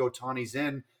 Whatever league Ohtani's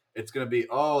in, it's going to be,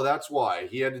 oh, that's why.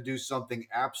 He had to do something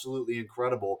absolutely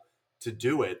incredible to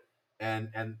do it. And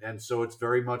so it's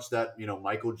very much that,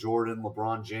 Michael Jordan,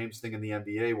 LeBron James thing in the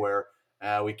NBA where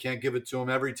we can't give it to him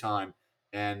every time.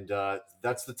 And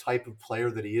that's the type of player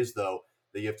that he is, though,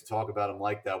 that you have to talk about him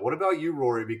like that. What about you,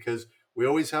 Rory? Because we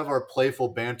always have our playful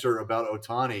banter about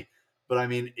Ohtani. But I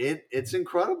mean, it's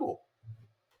incredible.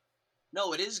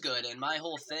 No, it is good. And my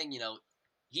whole thing,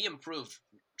 he improved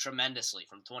tremendously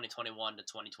from 2021 to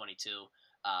 2022.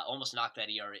 Almost knocked that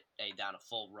ERA down a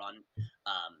full run.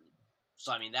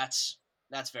 So I mean, that's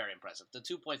very impressive. The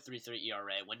 2.33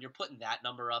 ERA, when you're putting that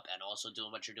number up and also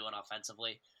doing what you're doing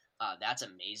offensively, that's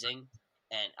amazing.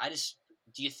 And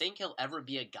do you think he'll ever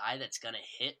be a guy that's gonna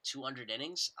hit 200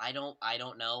 innings? I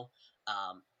don't know.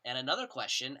 And another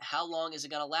question: how long is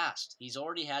it gonna last? He's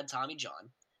already had Tommy John.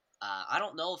 I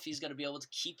don't know if he's going to be able to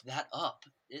keep that up.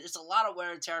 It's a lot of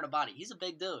wear and tear on the body. He's a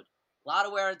big dude. A lot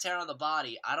of wear and tear on the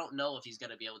body. I don't know if he's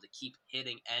going to be able to keep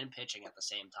hitting and pitching at the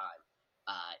same time.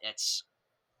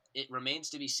 It remains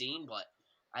to be seen, but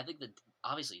I think that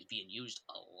obviously he's being used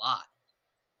a lot.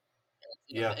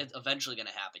 Yeah. It's eventually going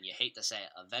to happen. You hate to say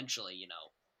it. Eventually,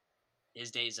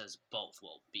 his days as both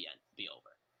will be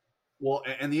over. Well,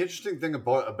 and the interesting thing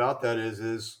about that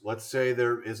is let's say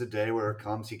there is a day where it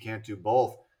comes he can't do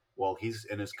both. Well, he's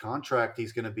in his contract.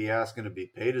 He's going to be asking to be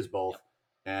paid as both,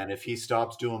 Yep. And if he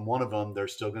stops doing one of them, they're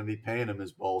still going to be paying him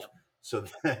as both. Yep. So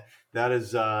that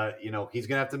is, he's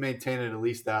going to have to maintain it at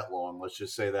least that long. Let's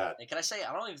just say that. And can I say,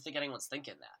 I don't even think anyone's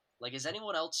thinking that. Like, is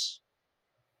anyone else,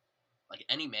 like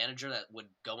any manager that would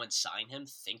go and sign him,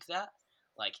 think that?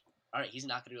 Like, all right, he's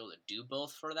not going to be able to do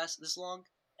both for this long.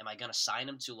 Am I going to sign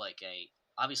him to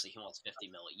obviously he wants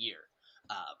 $50 million a year.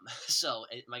 So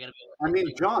am I going to be? I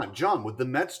mean, John, would the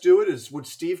Mets do it? Would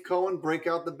Steve Cohen break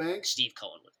out the bank? Steve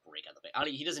Cohen would break out the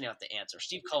bank. He doesn't even have to answer.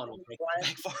 Steve Cohen would break out the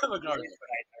bank for him regardless.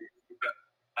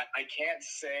 I can't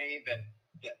say that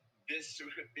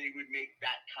they would make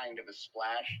that kind of a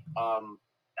splash.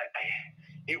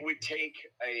 It would take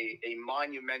a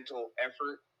monumental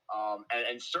effort,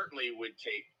 and certainly would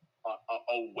take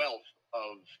a wealth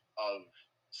of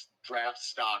draft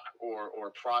stock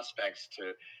or prospects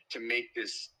to make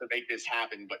this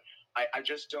happen. But I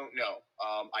just don't know.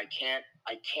 I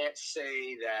can't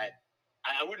say that.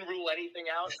 I wouldn't rule anything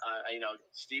out.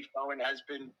 Steve Cohen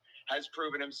has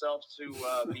proven himself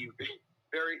to be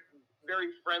very, very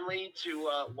friendly to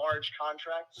large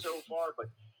contracts so far. But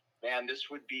man, this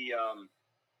would be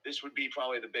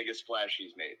probably the biggest splash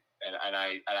he's made, and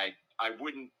I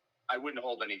wouldn't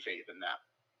hold any faith in that.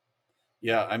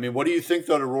 Yeah, I mean, what do you think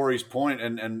though to Rory's point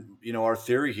and our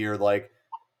theory here? Like,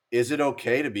 is it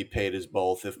okay to be paid as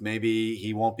both if maybe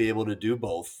he won't be able to do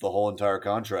both the whole entire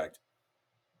contract?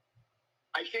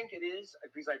 I think it is,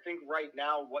 because I think right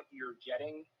now what you're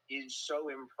getting is so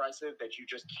impressive that you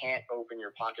just can't open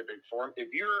your pocketbook for him. If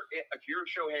you're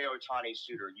Shohei Ohtani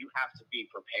suitor, you have to be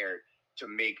prepared to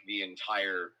make the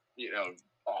entire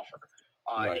offer.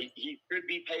 Right. He should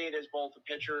be paid as both a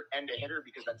pitcher and a hitter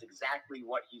because that's exactly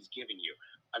what he's giving you.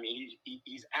 I mean,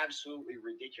 he's absolutely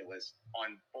ridiculous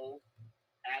on both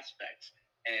aspects.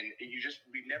 And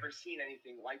we've never seen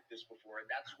anything like this before. And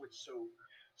that's what's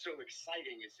so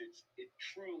exciting is it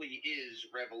truly is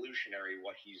revolutionary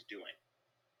what he's doing.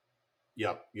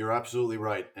 Yeah, you're absolutely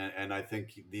right. And I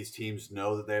think these teams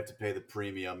know that they have to pay the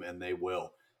premium, and they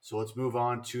will. So let's move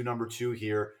on to number two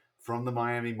here from the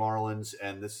Miami Marlins.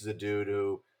 And this is a dude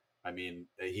who, I mean,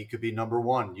 he could be number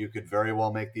one. You could very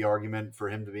well make the argument for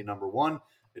him to be number one.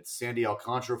 It's Sandy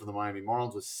Alcantara from the Miami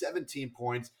Marlins with 17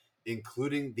 points,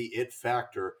 including the it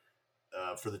factor.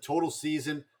 For the total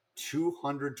season,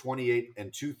 228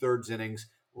 and two-thirds innings,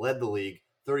 led the league,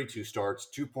 32 starts,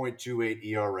 2.28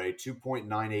 ERA,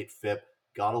 2.98 FIP.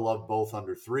 Gotta love both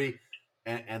under three.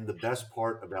 And the best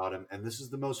part about him, and this is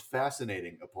the most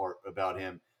fascinating part about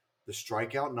him, the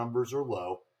strikeout numbers are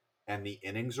low and the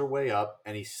innings are way up,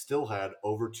 and he still had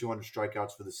over 200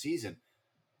 strikeouts for the season.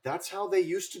 That's how they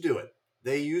used to do it.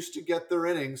 They used to get their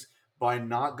innings by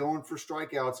not going for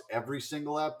strikeouts every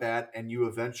single at bat, and you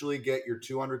eventually get your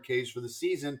 200 Ks for the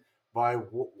season by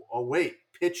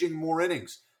pitching more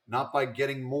innings, not by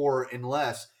getting more in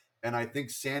less. And I think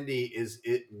Sandy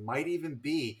it might even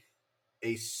be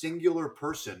a singular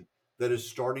person that is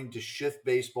starting to shift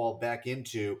baseball back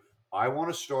into I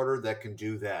want a starter that can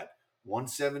do that.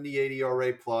 178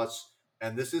 ERA plus,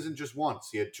 and this isn't just once.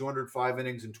 He had 205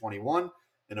 innings in 21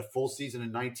 and a full season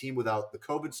in 19 without the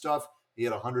COVID stuff. He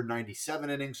had 197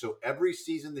 innings. So every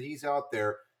season that he's out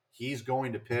there, he's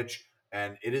going to pitch,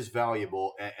 and it is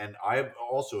valuable. And I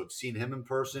also have seen him in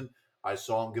person. I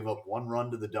saw him give up one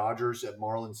run to the Dodgers at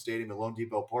Marlins Stadium at Lone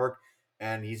Depot Park,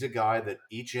 and he's a guy that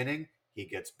each inning he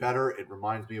gets better. It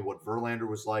reminds me of what Verlander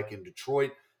was like in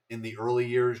Detroit in the early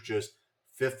years. Just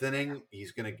fifth inning,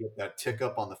 he's going to get that tick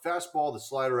up on the fastball, the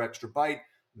slider, extra bite.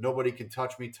 Nobody can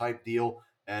touch me type deal.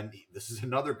 And this is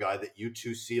another guy that you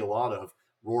two see a lot of.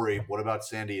 Rory, what about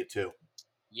Sandy at two?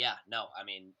 Yeah, no, I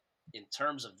mean, in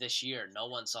terms of this year, no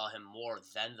one saw him more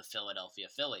than the Philadelphia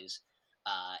Phillies.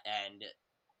 And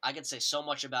I could say so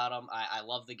much about him. I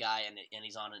love the guy, and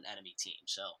he's on an enemy team.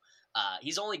 So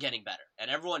he's only getting better. And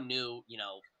everyone knew,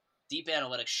 deep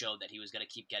analytics showed that he was going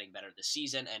to keep getting better this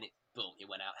season. And boom, he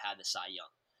went out, had the Cy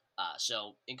Young.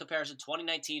 So in comparison,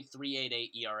 2019, 3.88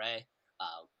 ERA.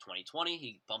 2020,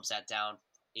 he bumps that down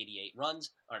 88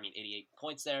 runs, 88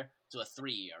 points there to a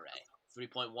 3 ERA.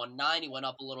 3.19. He went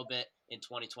up a little bit in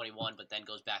 2021, but then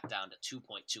goes back down to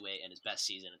 2.28 in his best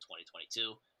season in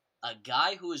 2022. A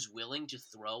guy who is willing to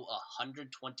throw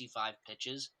 125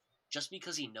 pitches just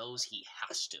because he knows he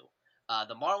has to.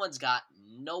 The Marlins got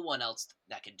no one else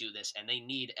that can do this, and they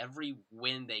need every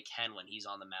win they can when he's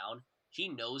on the mound. He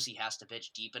knows he has to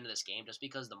pitch deep into this game just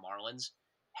because the Marlins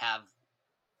have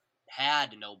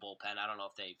had no bullpen. I don't know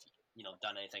if they've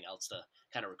done anything else to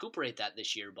kind of recuperate that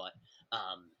this year, but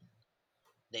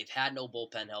they've had no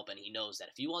bullpen help, and he knows that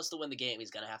if he wants to win the game,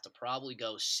 he's going to have to probably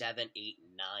go 7, 8,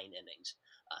 9 innings,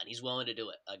 and he's willing to do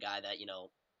it. A guy that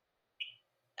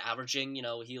averaging,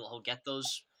 he'll get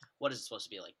those. What is it supposed to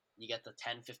be like? You get the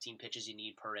 10, 15 pitches you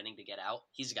need per inning to get out.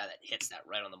 He's a guy that hits that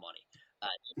right on the money.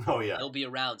 Oh, yeah. He'll be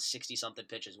around 60-something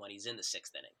pitches when he's in the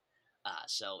sixth inning.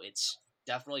 So it's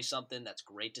definitely something that's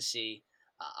great to see.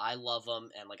 I love him,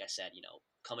 and like I said,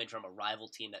 coming from a rival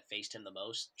team that faced him the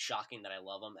most, shocking that I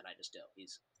love him, and I just do.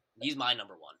 He's my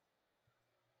number one.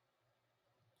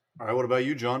 All right, what about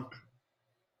you, John?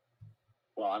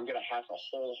 Well, I'm going to have to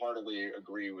wholeheartedly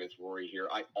agree with Rory here.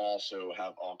 I also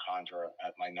have Alcantara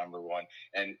at my number one.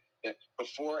 And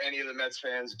before any of the Mets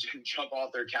fans jump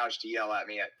off their couch to yell at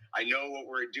me, I know what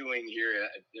we're doing here.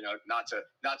 Not to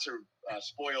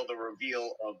spoil the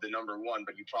reveal of the number one,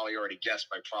 but you probably already guessed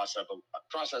by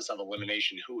process of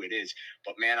elimination who it is.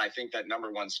 But man, I think that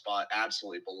number one spot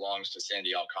absolutely belongs to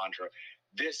Sandy Alcantara.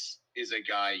 This is a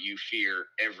guy you fear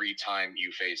every time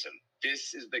you face him.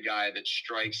 This is the guy that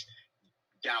strikes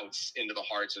doubts into the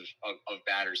hearts of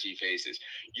batters he faces.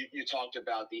 You talked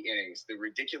about the innings, the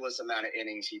ridiculous amount of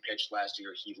innings he pitched last year.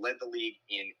 He led the league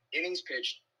in innings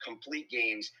pitched, complete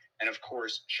games, and of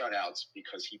course shutouts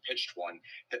because he pitched one.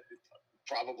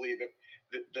 Probably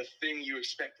the thing you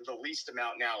expect the least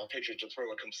amount now, a pitcher to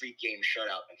throw a complete game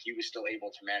shutout, and he was still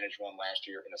able to manage one last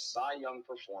year in a Cy Young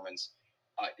performance,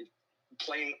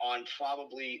 playing on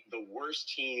probably the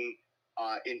worst team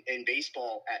in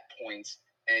baseball at points.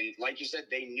 And like you said,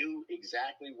 they knew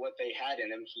exactly what they had in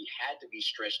him. He had to be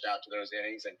stretched out to those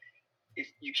innings. And if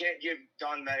you can't give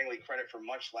Don Mattingly credit for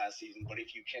much last season, but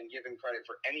if you can give him credit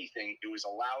for anything, it was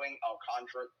allowing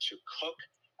Alcantara to cook,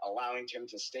 allowing him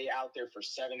to stay out there for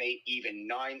 7, 8, even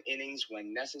 9 innings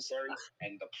when necessary.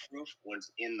 And the proof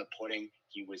was in the pudding.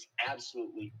 He was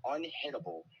absolutely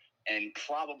unhittable and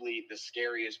probably the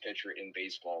scariest pitcher in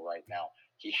baseball right now.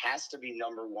 He has to be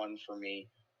number one for me.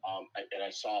 And I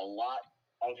saw a lot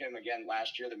of him again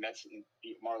last year. The Mets and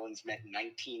Marlins met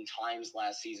 19 times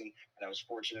last season, and I was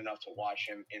fortunate enough to watch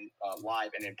him in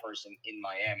live and in person in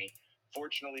Miami.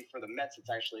 Fortunately for the Mets, it's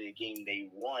actually a game they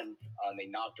won. They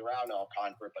knocked around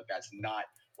Alcantara, but that's not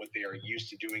what they are used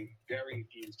to doing. Very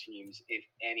few teams, if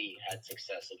any, had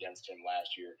success against him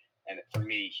last year. And for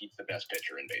me, he's the best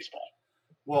pitcher in baseball.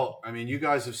 Well, I mean, you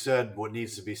guys have said what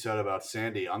needs to be said about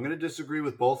Sandy. I'm going to disagree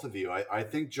with both of you. I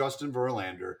think Justin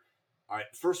Verlander,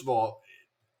 first of all,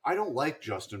 I don't like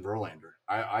Justin Verlander.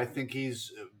 I think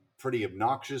he's pretty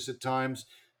obnoxious at times.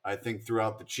 I think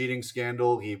throughout the cheating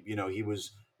scandal, he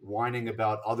was whining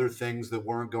about other things that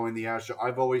weren't going the Astros.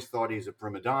 I've always thought he's a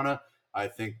prima donna. I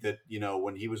think that,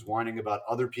 when he was whining about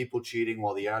other people cheating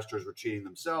while the Astros were cheating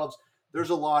themselves, there's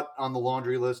a lot on the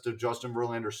laundry list of Justin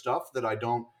Verlander stuff that I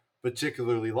don't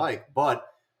particularly like. But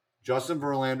Justin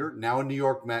Verlander, now a New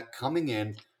York Met, coming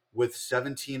in with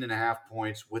 17 and a half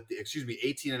points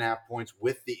 18 and a half points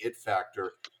with the it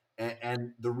factor.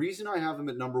 And the reason I have him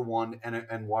at number one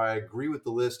and why I agree with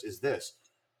the list is this.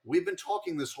 We've been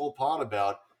talking this whole pod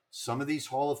about some of these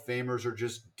Hall of Famers are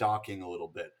just docking a little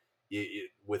bit.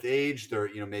 With age, they're,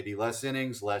 maybe less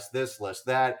innings, less this, less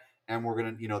that. And we're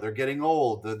going to, they're getting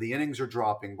old. The innings are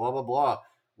dropping, blah, blah, blah.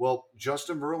 Well,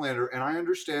 Justin Verlander, and I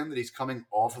understand that he's coming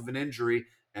off of an injury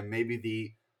and maybe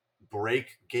the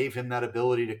break gave him that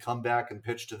ability to come back and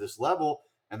pitch to this level.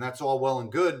 And that's all well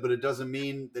and good, but it doesn't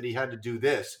mean that he had to do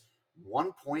this.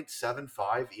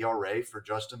 1.75 ERA for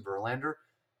Justin Verlander.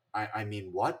 I mean,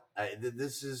 what?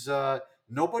 This is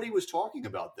nobody was talking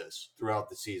about this throughout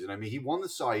the season. I mean, he won the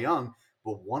Cy Young,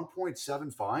 but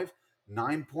 1.75,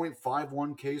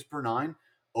 9.51 Ks per nine,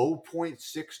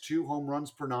 0.62 home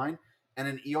runs per nine, and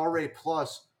an ERA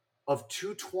plus of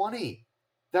 220.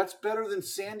 That's better than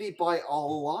Sandy by a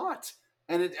lot.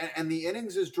 And the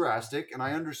innings is drastic, and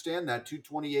I understand that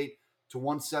 228 to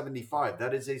 175.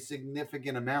 That is a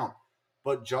significant amount.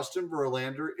 But Justin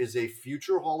Verlander is a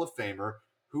future Hall of Famer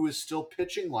who is still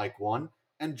pitching like one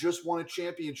and just won a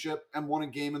championship and won a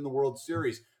game in the World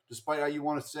Series. Despite how you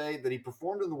want to say that he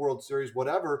performed in the World Series,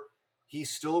 whatever, he's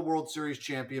still a World Series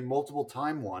champion, multiple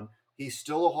time one. He's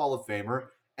still a Hall of Famer,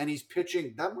 and he's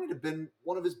pitching. That might have been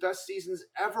one of his best seasons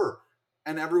ever.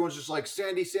 And everyone's just like,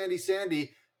 Sandy, Sandy,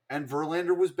 Sandy. And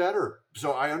Verlander was better.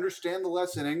 So I understand the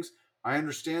less innings. I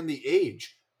understand the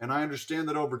age. And I understand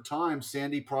that over time,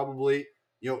 Sandy probably,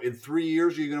 in 3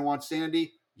 years, are you going to want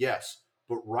Sandy? Yes.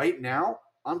 But right now,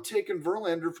 I'm taking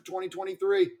Verlander for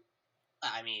 2023.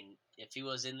 I mean, if he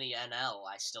was in the NL,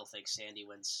 I still think Sandy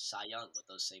wins Cy Young with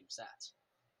those same stats.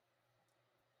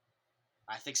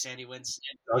 I think Sandy wins.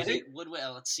 Sandy would win.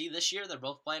 Let's see, this year they're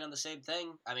both playing on the same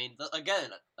thing. I mean, again,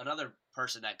 another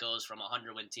person that goes from a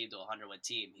 100-win team to a 100-win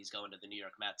team, he's going to the New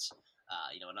York Mets.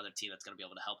 Another team that's going to be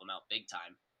able to help him out big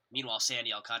time. Meanwhile,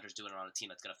 Sandy Alcantara's doing it on a team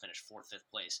that's going to finish 4th, 5th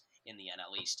place in the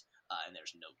NL East, and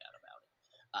there's no doubt about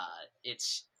it.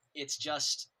 It's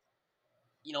just,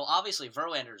 obviously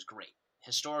Verlander is great.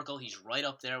 Historical, he's right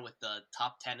up there with the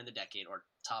top 10 in the decade, or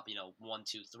top, 1,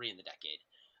 2, 3 in the decade.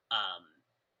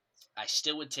 I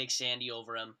still would take Sandy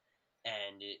over him,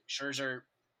 and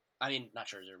not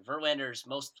Scherzer. Verlander's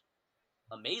most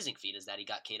amazing feat is that he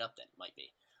got Kate Upton. Might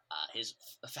be his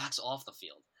facts off the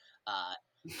field.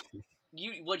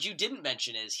 What you didn't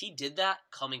mention is he did that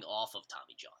coming off of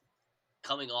Tommy John.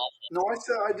 No,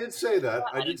 I did say that.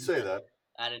 I did say that.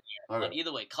 I didn't hear. Okay. But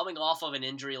either way, coming off of an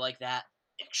injury like that,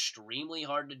 extremely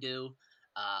hard to do.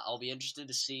 I'll be interested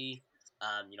to see,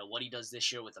 what he does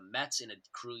this year with the Mets in a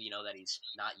crew, that he's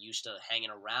not used to hanging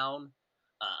around.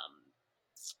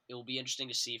 It will be interesting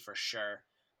to see for sure.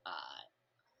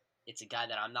 It's a guy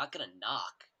that I'm not going to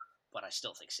knock, but I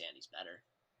still think Sandy's better.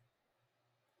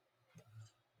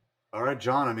 All right,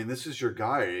 John. I mean, this is your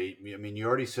guy. I mean, you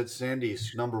already said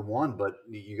Sandy's number one, but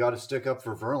you got to stick up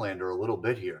for Verlander a little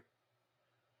bit here.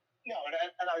 No,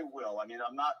 and I will. I mean,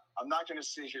 I'm not going to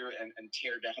sit here and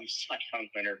tear down Cy Young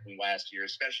winner from last year,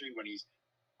 especially when he's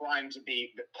trying to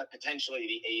be potentially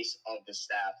the ace of the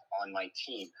staff on my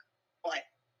team. But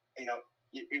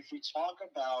if we talk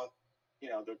about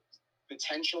the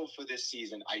potential for this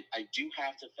season, I do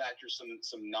have to factor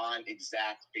some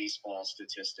non-exact baseball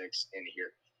statistics in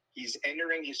here. He's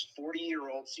entering his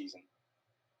 40-year-old season.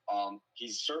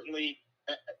 He's certainly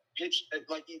pitched,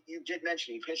 like you did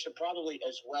mention, he pitched probably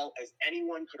as well as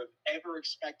anyone could have ever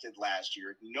expected last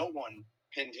year. No one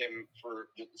pinned him for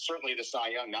certainly the Cy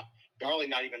Young, probably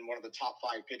not even one of the top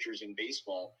 5 pitchers in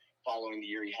baseball following the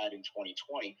year he had in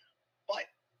 2020. But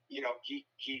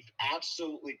he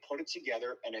absolutely put it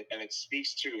together, and it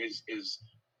speaks to his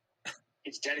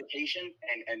dedication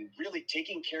and really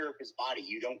taking care of his body.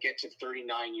 You don't get to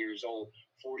 39 years old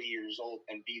 40 years old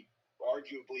and be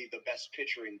arguably the best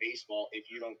pitcher in baseball if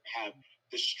you don't have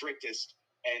the strictest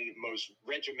and most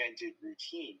regimented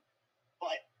routine.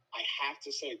 But I have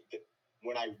to say that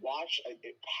when I watch, I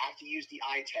have to use the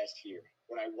eye test here.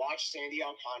 When I watch Sandy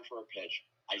Alcantara pitch,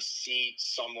 I see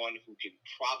someone who could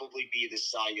probably be the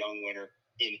Cy Young winner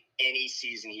in any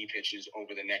season he pitches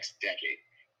over the next decade.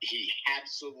 He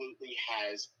absolutely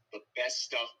has the best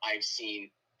stuff I've seen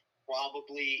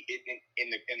probably in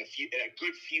a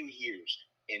good few years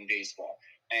in baseball.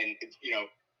 And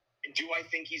do I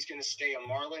think he's going to stay a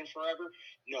Marlin forever?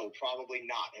 No, probably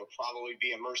not. He'll probably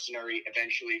be a mercenary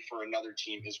eventually for another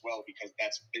team as well, because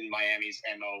that's been Miami's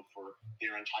MO for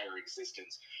their entire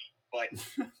existence. But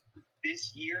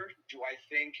this year, do I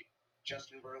think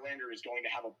Justin Verlander is going to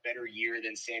have a better year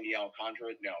than Sandy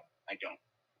Alcantara? No, I don't.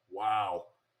 Wow.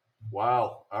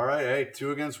 Wow. All right. Hey,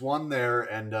 2 against 1 there.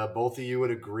 And both of you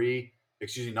would agree,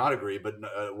 excuse me, not agree, but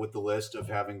with the list of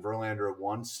having Verlander at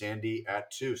 1, Sandy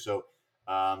at 2. So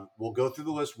we'll go through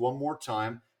the list one more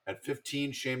time. At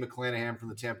 15, Shane McClanahan from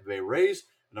the Tampa Bay Rays.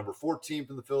 At number 14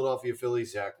 from the Philadelphia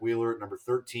Phillies, Zach Wheeler. At number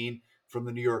 13 from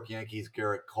the New York Yankees,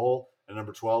 Garrett Cole. At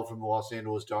number 12 from the Los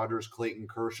Angeles Dodgers, Clayton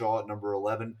Kershaw. At number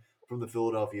 11 from the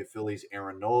Philadelphia Phillies,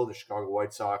 Aaron Nola. The Chicago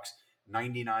White Sox,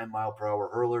 99-mile-per-hour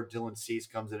hurler. Dylan Cease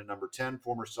comes in at number 10.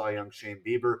 Former Cy Young Shane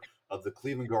Bieber of the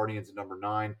Cleveland Guardians at number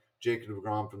 9. Jacob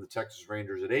deGrom from the Texas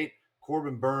Rangers at 8.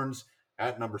 Corbin Burns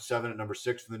at number 7. At number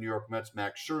 6 from the New York Mets,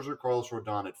 Max Scherzer. Carlos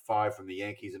Rodon at 5 from the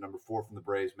Yankees. At number 4 from the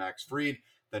Braves, Max Fried.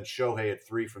 Then Shohei at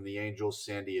 3 from the Angels.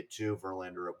 Sandy at 2.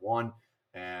 Verlander at 1.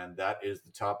 And that is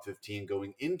the top 15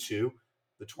 going into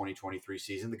the 2023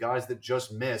 season. The guys that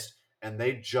just missed, and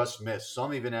they just missed.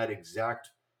 Some even had exact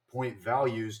point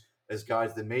values as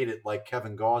guys that made it, like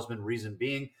Kevin Gausman. Reason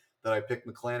being that I picked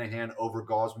McClanahan over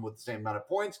Gausman with the same amount of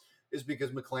points is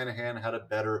because McClanahan had a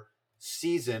better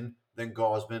season than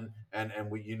Gausman,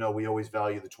 and we always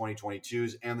value the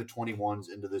 2022s and the 21s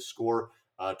into this score.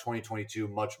 2022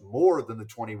 much more than the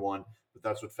 21, but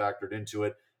that's what factored into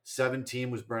it.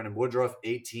 17 was Brandon Woodruff,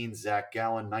 18 Zach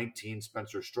Gallen, 19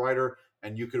 Spencer Strider,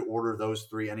 and you could order those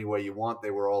three any way you want.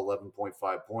 They were all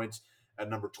 11.5 points. At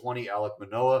number 20, Alek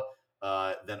Manoah.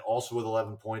 Then also with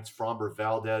 11 points, Framber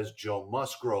Valdez, Joe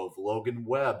Musgrove, Logan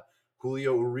Webb,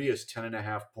 Julio Urias,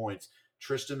 10.5 points.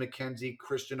 Tristan McKenzie,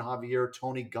 Christian Javier,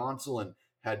 Tony Gonsolin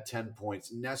had 10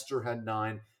 points. Nestor had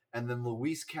 9. And then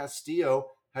Luis Castillo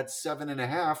had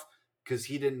 7.5 because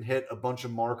he didn't hit a bunch of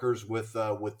markers with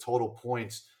total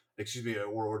points,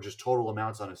 or just total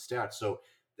amounts on his stats. So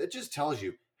that just tells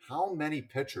you how many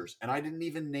pitchers, and I didn't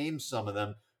even name some of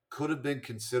them, could have been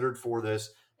considered for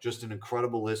this. Just an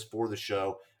incredible list for the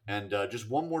show. And just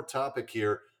one more topic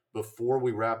here before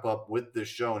we wrap up with this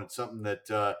show, and it's something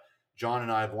that John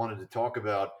and I have wanted to talk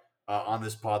about on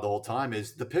this pod the whole time,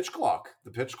 is the pitch clock.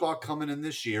 The pitch clock coming in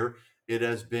this year. It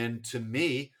has been, to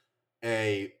me,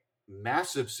 a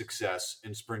massive success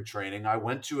in spring training. I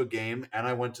went to a game and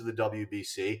I went to the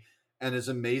WBC, and as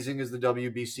amazing as the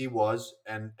WBC was,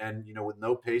 and with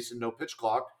no pace and no pitch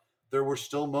clock, there were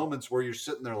still moments where you're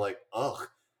sitting there like, ugh,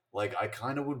 like I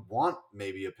kind of would want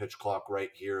maybe a pitch clock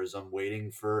right here as I'm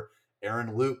waiting for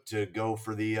Aaron Luke to go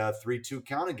for the 3-2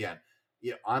 count again.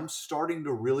 Yeah, I'm starting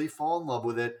to really fall in love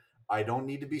with it. I don't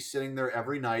need to be sitting there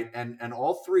every night, and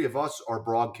all three of us are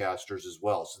broadcasters as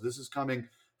well. So this is coming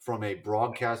from a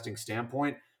broadcasting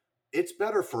standpoint. It's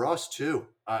better for us too.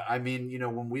 I mean,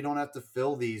 when we don't have to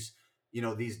fill these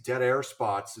dead air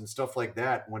spots and stuff like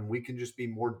that, when we can just be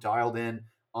more dialed in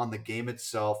on the game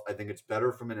itself, I think it's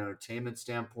better from an entertainment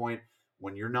standpoint.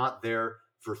 When you're not there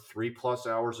for 3+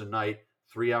 hours a night,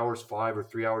 3 hours 5 or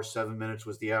 3 hours 7 minutes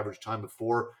was the average time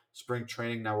before spring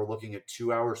training. Now we're looking at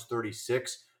 2 hours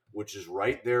 36, which is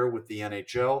right there with the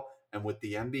NHL and with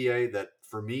the NBA. That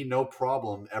for me, no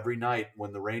problem. Every night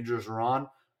when the Rangers are on,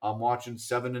 I'm watching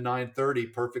 7 to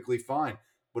 9:30 perfectly fine.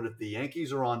 But if the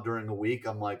Yankees are on during the week,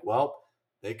 I'm like, well,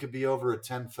 they could be over at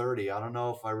 10:30. I don't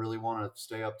know if I really want to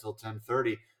stay up till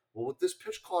 10:30. Well, with this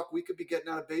pitch clock, we could be getting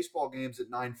out of baseball games at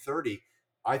 9:30.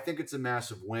 I think it's a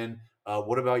massive win.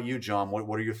 What about you, John?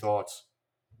 What are your thoughts?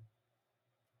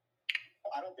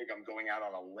 I don't think I'm going out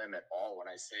on a limb at all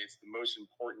when I say it's the most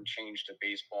important change to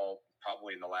baseball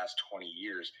probably in the last 20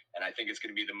 years. And I think it's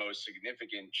going to be the most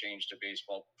significant change to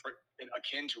baseball,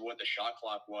 akin to what the shot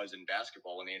clock was in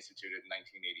basketball when they instituted in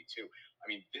 1982. I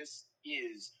mean, this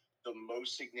is the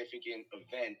most significant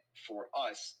event for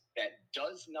us that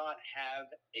does not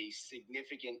have a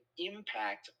significant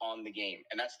impact on the game.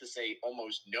 And that's to say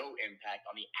almost no impact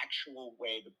on the actual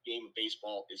way the game of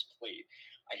baseball is played.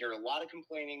 I hear a lot of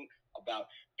complaining about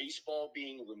baseball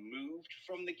being removed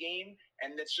from the game,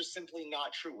 and that's just simply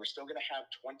not true. We're still going to have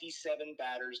 27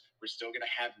 batters. We're still going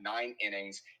to have 9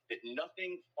 innings. That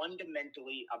nothing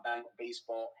fundamentally about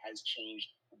baseball has changed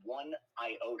one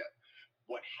iota.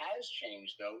 What has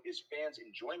changed, though, is fans'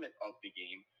 enjoyment of the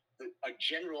game.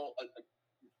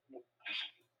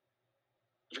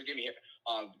 Forgive me here.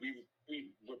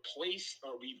 We've replaced,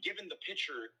 or we've given the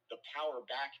pitcher the power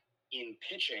back in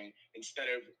pitching instead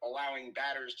of allowing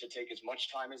batters to take as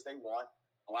much time as they want,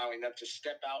 allowing them to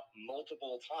step out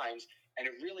multiple times, and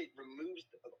it really removes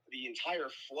the entire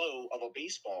flow of a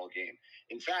baseball game.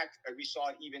 In fact, we saw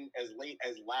it even as late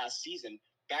as last season.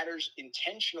 Batters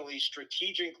intentionally,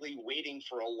 strategically waiting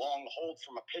for a long hold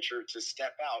from a pitcher to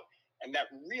step out, and that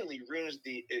really ruins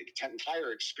the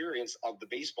entire experience of the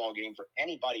baseball game for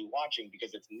anybody watching,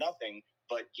 because it's nothing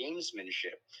but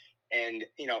gamesmanship. And,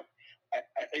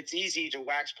 it's easy to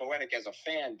wax poetic as a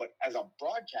fan, but as a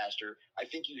broadcaster, I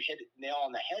think you hit it nail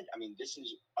on the head. I mean, this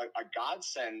is a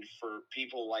godsend for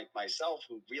people like myself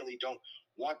who really don't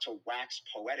want to wax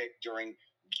poetic during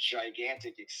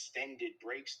gigantic extended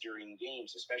breaks during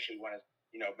games, especially when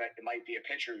it might be a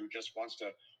pitcher who just wants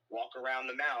to walk around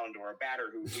the mound, or a batter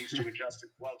who needs to adjust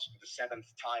his gloves for the 7th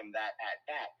time that at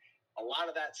bat. A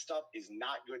lot of that stuff is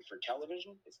not good for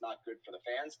television. It's not good for the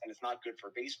fans, and it's not good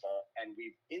for baseball. And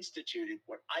we've instituted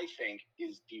what I think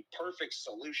is the perfect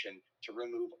solution to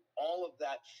remove all of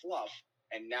that fluff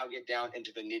and now get down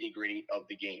into the nitty gritty of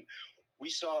the game. We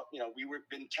saw, we've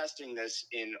been testing this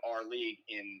in our league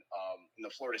in the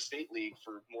Florida State League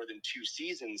for more than 2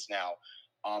 seasons now.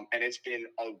 And it's been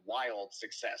a wild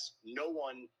success. No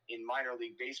one in minor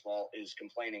league baseball is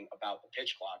complaining about the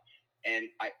pitch clock. And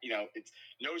it's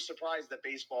no surprise that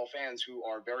baseball fans who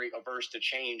are very averse to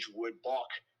change would balk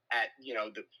at,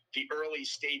 the early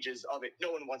stages of it.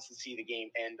 No one wants to see the game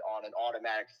end on an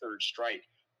automatic 3rd strike.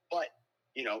 But,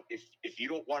 if you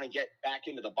don't want to get back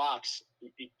into the box,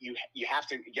 you have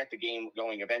to get the game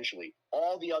going eventually.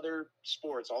 All the other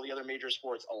major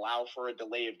sports allow for a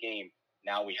delay of game.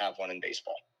 Now we have one in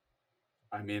baseball.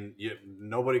 I mean,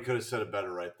 nobody could have said it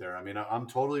better right there. I mean, I'm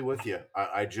totally with you.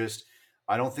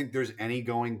 I don't think there's any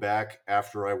going back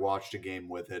after I watched a game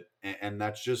with it. And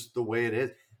that's just the way it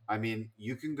is. I mean,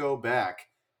 you can go back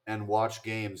and watch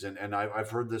games. And I've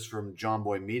heard this from John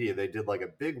Boy Media. They did like a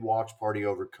big watch party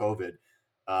over COVID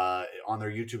on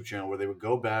their YouTube channel where they would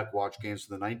go back, watch games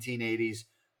from the 1980s,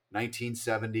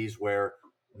 1970s, where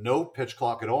no pitch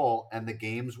clock at all. And the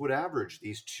games would average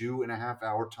these 2.5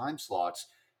 hour time slots,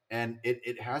 and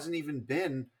it hasn't even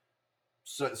been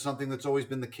something that's always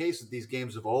been the case, that these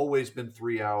games have always been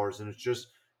 3 hours, and it's just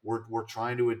we're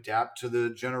trying to adapt to the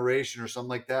generation or something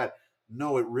like that.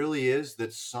 No, it really is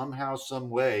that somehow, some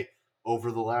way,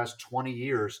 over the last 20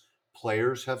 years,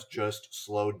 players have just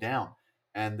slowed down.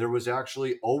 And there was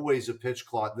actually always a pitch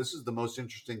clock. This is the most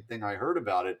interesting thing I heard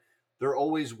about it. There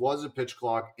always was a pitch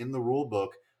clock in the rule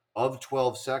book of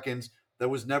 12 seconds that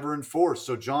was never enforced.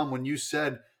 So, John, when you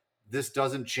said this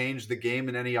doesn't change the game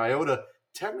in any iota,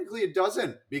 technically it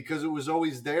doesn't, because it was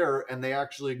always there and they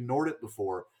actually ignored it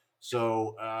before.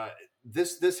 So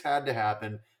this had to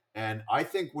happen. And I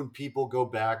think when people go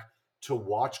back to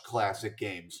watch classic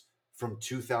games from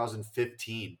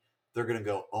 2015, they're going to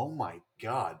go, oh my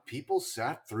God, people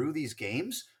sat through these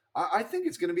games? I think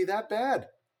it's going to be that bad.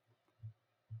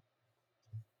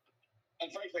 And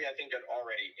frankly, I think it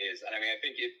already is. And I mean, I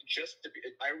think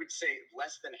I would say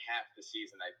less than half the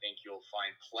season, I think you'll find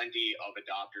plenty of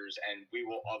adopters, and we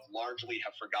will have largely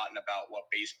have forgotten about what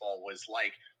baseball was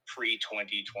like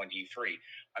pre-2023.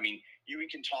 I mean, we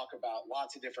can talk about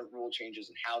lots of different rule changes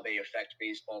and how they affect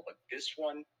baseball, but this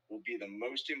one will be the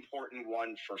most important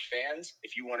one for fans.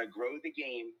 If you want to grow the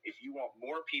game, if you want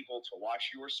more people to watch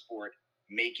your sport,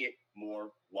 make it more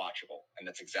watchable. And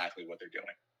that's exactly what they're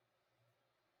doing.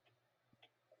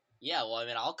 Yeah, well, I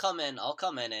mean, I'll come in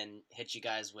and hit you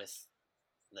guys with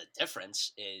the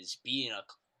difference is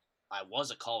I was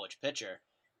a college pitcher.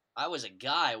 I was a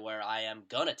guy where I am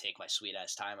gonna take my sweet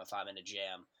ass time if I'm in a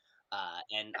jam,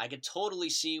 and I could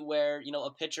totally see where a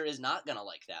pitcher is not gonna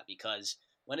like that, because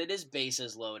when it is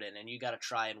bases loaded and you got to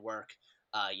try and work,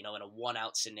 in a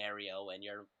 1-out scenario, and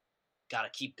you're got to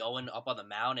keep going up on the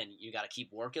mound and you got to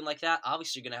keep working like that,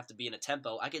 obviously you're going to have to be in a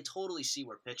tempo. I can totally see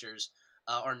where pitchers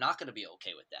are not going to be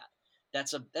okay with that.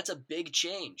 That's a big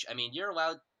change. I mean,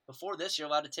 before this, you're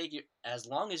allowed to take as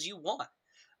long as you want.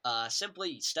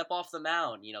 Simply step off the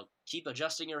mound, keep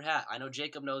adjusting your hat. I know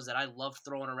Jacob knows that I love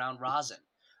throwing around rosin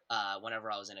whenever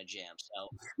I was in a jam. So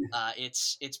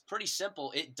it's pretty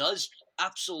simple. It does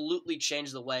absolutely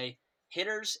change the way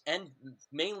hitters and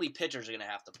mainly pitchers are going to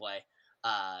have to play.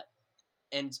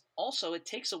 And also, it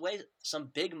takes away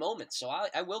some big moments. So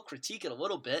I will critique it a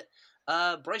little bit.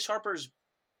 Bryce Harper's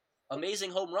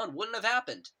amazing home run wouldn't have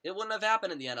happened. It wouldn't have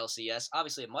happened in the NLCS.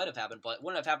 Obviously, it might have happened, but it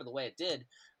wouldn't have happened the way it did.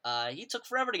 He took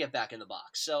forever to get back in the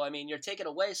box. So, I mean, you're taking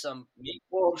away some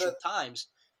Well, crucial times.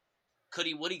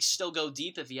 Would he still go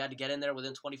deep if he had to get in there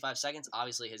within 25 seconds?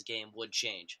 Obviously, his game would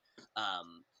change.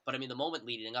 But I mean, the moment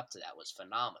leading up to that was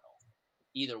phenomenal.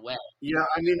 Either way, yeah,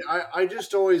 I mean, I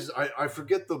just always I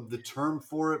forget the term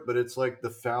for it, but it's like the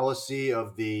fallacy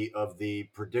of the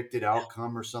predicted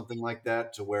outcome or something like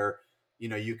that, to where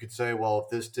you could say, well, if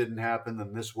this didn't happen,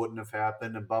 then this wouldn't have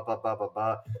happened, and blah blah blah blah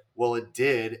blah. Well, it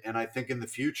did, and I think in the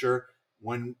future,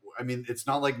 it's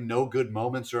not like no good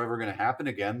moments are ever going to happen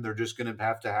again. They're just going to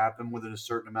have to happen within a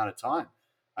certain amount of time.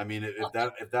 I mean,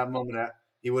 if that moment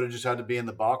he would have just had to be in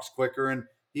the box quicker, and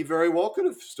he very well could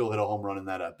have still hit a home run in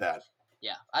that at bat.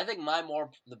 yeah, I think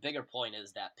the bigger point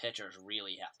is that pitchers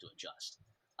really have to adjust,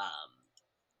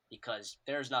 because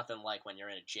there's nothing like when you're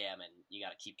in a jam and you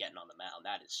got to keep getting on the mound.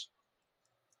 That is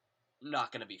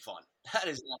not going to be fun. That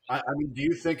is not. I mean, do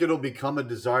you think it'll become a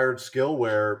desired skill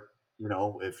where,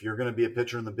 if you're going to be a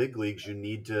pitcher in the big leagues, you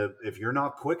need to, if you're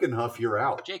not quick enough, you're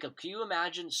out? Jacob, can you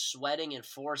imagine sweating in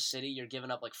Forest City? You're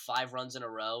giving up like 5 runs in a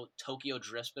row. Tokyo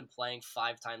Drift's been playing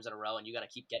 5 times in a row, and you got to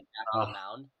keep getting back on the Uh,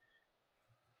 mound.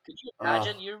 Could you uh,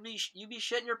 imagine? You'd be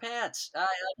shitting your pants.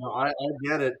 no, I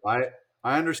get it.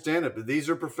 I understand it, but these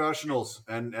are professionals,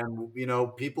 and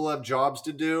people have jobs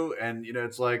to do, and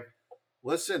it's like,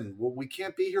 listen, we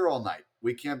can't be here all night.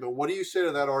 We can't. But what do you say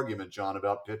to that argument, John,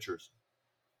 about pitchers?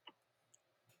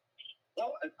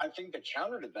 Well, I think the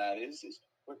counter to that is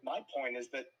what my point is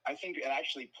that I think it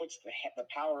actually puts the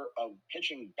power of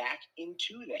pitching back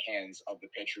into the hands of the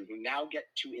pitcher, who now get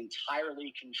to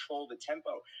entirely control the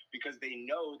tempo, because they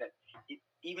know that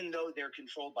even though they're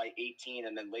controlled by 18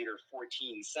 and then later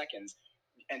 14 seconds,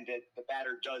 and that the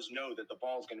batter does know that the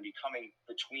ball is going to be coming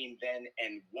between then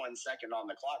and 1 second on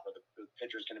the clock, where the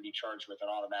pitcher is going to be charged with an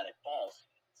automatic ball.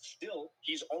 Still,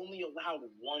 he's only allowed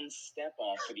one step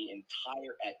off for the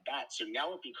entire at bat. So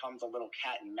now it becomes a little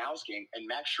cat and mouse game. And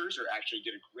Max Scherzer actually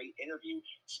did a great interview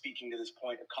speaking to this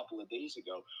point a couple of days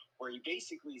ago, where he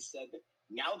basically said that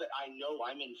now that I know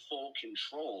I'm in full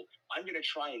control, I'm going to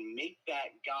try and make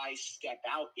that guy step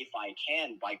out if I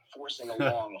can by forcing a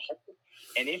long hole.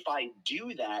 And if I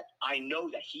do that, I know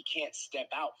that he can't step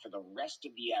out for the rest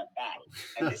of the at-bat.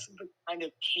 And this is the kind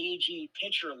of cagey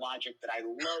pitcher logic that I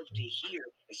love to hear,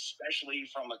 especially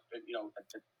from a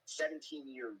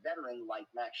 17-year veteran like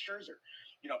Max Scherzer.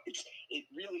 It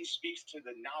really speaks to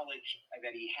the knowledge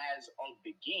that he has of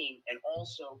the game. And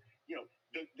also,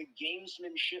 the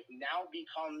gamesmanship now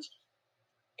becomes,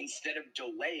 instead of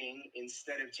delaying,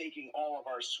 instead of taking all of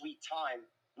our sweet time,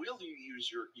 will you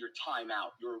use your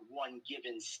timeout, your one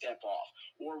given step off?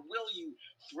 Or will you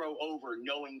throw over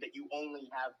knowing that you only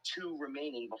have 2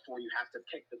 remaining before you have to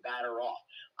pick the batter off?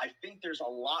 I think there's a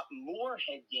lot more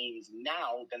head games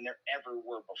now than there ever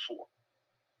were before.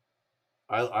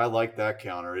 I like that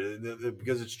counter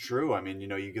because it's true. I mean,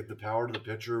 you get the power to the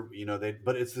pitcher,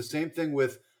 but it's the same thing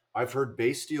with, I've heard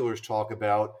base stealers talk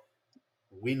about,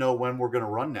 we know when we're going to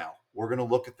run now. We're going to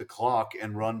look at the clock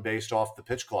and run based off the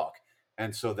pitch clock.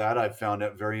 And so that I've found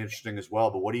it very interesting as well.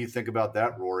 But what do you think about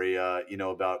that, Rory,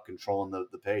 about controlling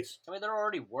the pace? I mean, there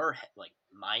already were like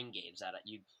mind games that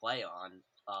you'd play on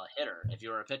a hitter if you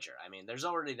were a pitcher. I mean, there's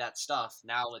already that stuff.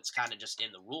 Now it's kind of just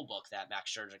in the rule book that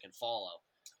Max Scherzer can follow.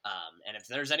 And if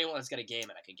there's anyone that's going to game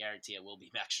it, I can guarantee it will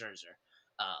be Max Scherzer.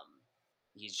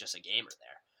 He's just a gamer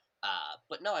there.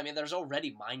 But no, I mean, there's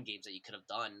already mind games that you could have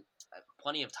done.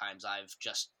 Plenty of times I've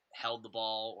just held the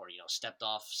ball or, stepped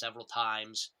off several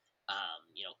times,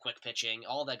 quick pitching,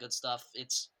 all that good stuff.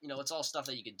 It's all stuff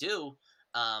that you could do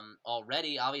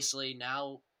already. Obviously,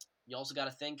 now you also got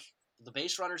to think the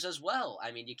base runners as well.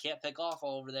 I mean, you can't pick off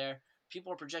all over there.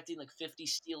 People are projecting like 50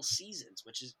 steal seasons,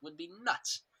 which would be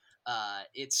nuts.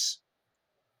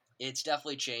 It's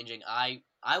definitely changing.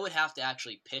 I would have to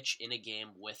actually pitch in a game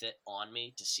with it on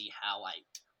me to see how I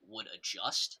would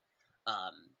adjust.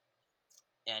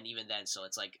 And even then, so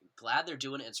it's like, glad they're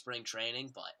doing it in spring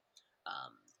training, but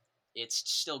it's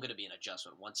still going to be an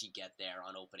adjustment once you get there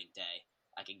on opening day.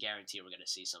 I can guarantee we're going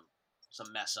to see some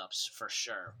mess ups for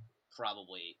sure.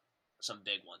 Probably some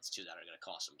big ones too that are going to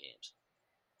cost some games.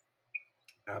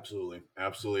 Absolutely.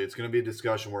 Absolutely. It's going to be a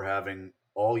discussion we're having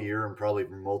all year and probably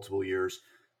for multiple years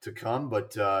to come.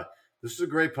 But this is a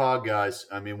great pod, guys.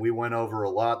 I mean, we went over a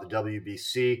lot, the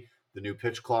WBC, the new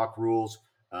pitch clock rules,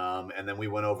 and then we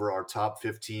went over our top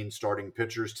 15 starting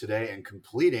pitchers today and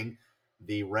completing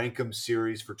the Rankum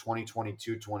series for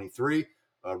 2022-23.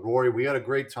 Rory, we had a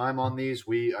great time on these.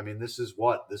 This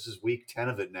is week 10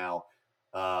 of it now,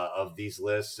 of these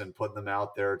lists and putting them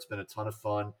out there. It's been a ton of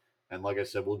fun. And like I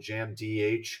said, we'll jam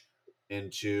DH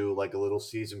into like a little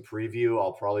season preview.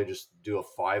 I'll probably just do a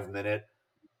 5 minute.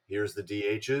 Here's the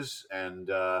DHs, and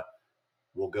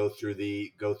we'll go through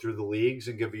the leagues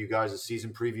and give you guys a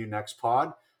season preview next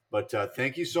pod. But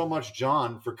thank you so much,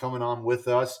 John, for coming on with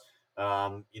us.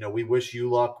 We wish you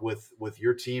luck with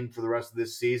your team for the rest of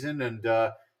this season, and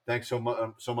thanks so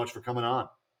much for coming on.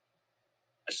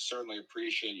 I certainly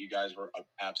appreciate you guys. Were an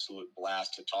absolute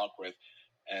blast to talk with,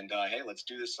 and hey, let's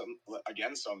do this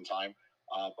again sometime.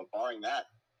 But barring that,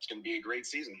 it's going to be a great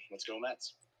season. Let's go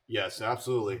Mets. Yes,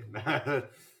 absolutely.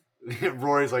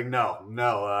 Rory's like, no.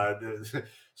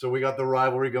 So we got the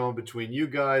rivalry going between you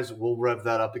guys. We'll rev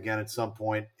that up again at some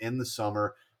point in the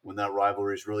summer when that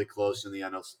rivalry is really close in the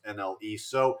NL East.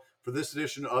 So for this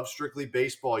edition of Strictly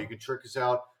Baseball, you can check us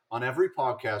out on every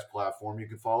podcast platform. You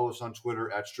can follow us on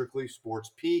Twitter at Strictly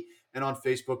Sports P and on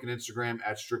Facebook and Instagram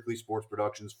at Strictly Sports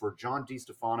Productions. For John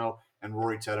DiStefano and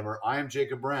Rory Teddemer, I am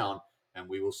Jacob Brown, and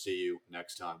we will see you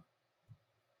next time.